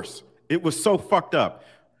horse. It was so fucked up.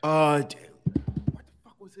 What the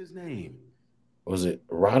fuck was his name? Was it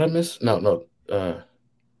Rodimus? No. Only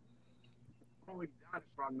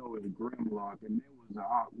dinosaur I know is Grimlock, and there was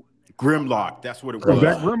Grimlock. That's what it was.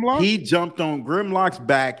 That Grimlock? He jumped on Grimlock's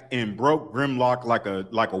back and broke Grimlock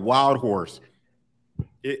like a wild horse.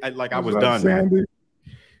 I was done. Sandy?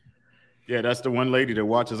 Yeah, that's the one lady that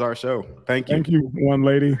watches our show. Thank you. Thank you, one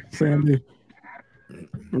lady, Sandy.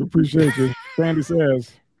 We appreciate you. Sandy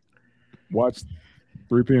says, watch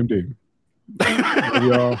 3PMD.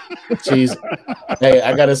 Y'all. Jeez. Hey,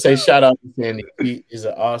 I gotta say, shout out to Sandy. He is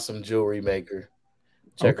an awesome jewelry maker.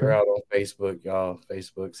 Check her out on Facebook, y'all.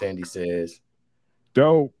 Facebook, Sandy Says.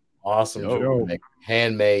 Dope. Awesome jewelry maker.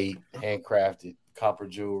 Handmade, handcrafted, copper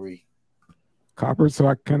jewelry. Copper.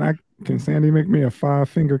 So can Sandy make me a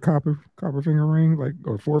 5-finger copper finger ring,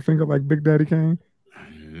 or 4-finger like Big Daddy Kane?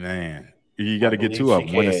 Man, you got to get two of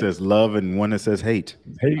them. One that says love and one that says hate.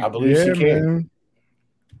 I believe she can. Man.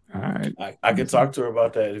 All right. I can talk to her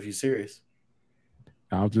about that if you're serious.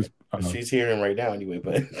 I'll just She's hearing right now anyway,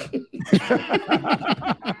 but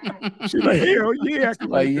she's like, hell yeah.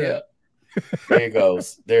 like, yeah. There it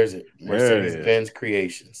goes. There's it. Mercedes-Benz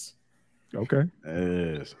Creations. Okay.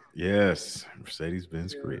 Yes.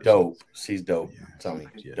 Mercedes-Benz Creations. Dope. She's dope. Yeah. Tell me.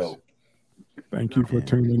 Yes. Dope. Thank you for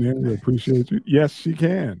tuning in. We appreciate you. Yes, she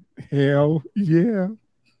can. Hell yeah.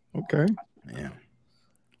 Okay. Yeah.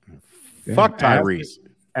 Yeah. Fuck Tyrese.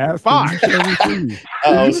 Ask Fuck.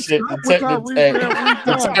 Oh shit!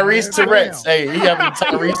 Tyrese Tourette's. Hey, he having a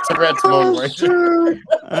Tyrese Tourette's moment right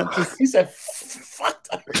there. He said, "Fuck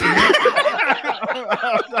Tyrese."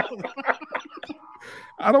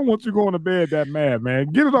 I don't want you going to bed that mad,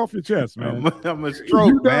 man. Get it off your chest, man. I'm a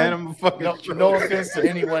stroke, man. I'm a fucking stroke. No offense to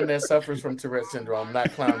anyone that suffers from Tourette syndrome. I'm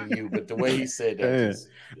not clowning you, but the way he said that.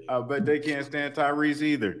 I bet they can't stand Tyrese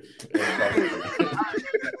either.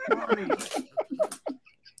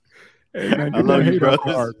 Hey, man, I love you,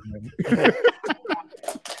 brothers. Heart,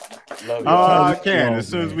 Love you. I can as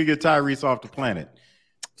soon as we get Tyrese off the planet.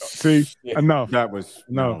 See, enough. That was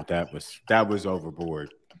that was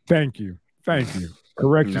overboard. Thank you.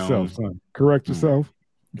 Correct yourself, son. Correct yourself.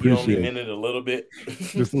 You only meant it a little bit.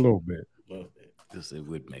 Just a little bit. This it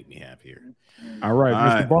would make me happier. All right,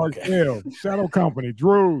 Mr. Barksdale, Shadow Company,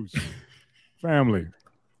 Drews, family.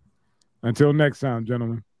 Until next time,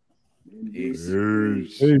 gentlemen. Peace.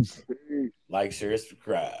 Peace. Like, share,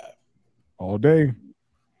 subscribe. All day.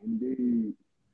 Indeed.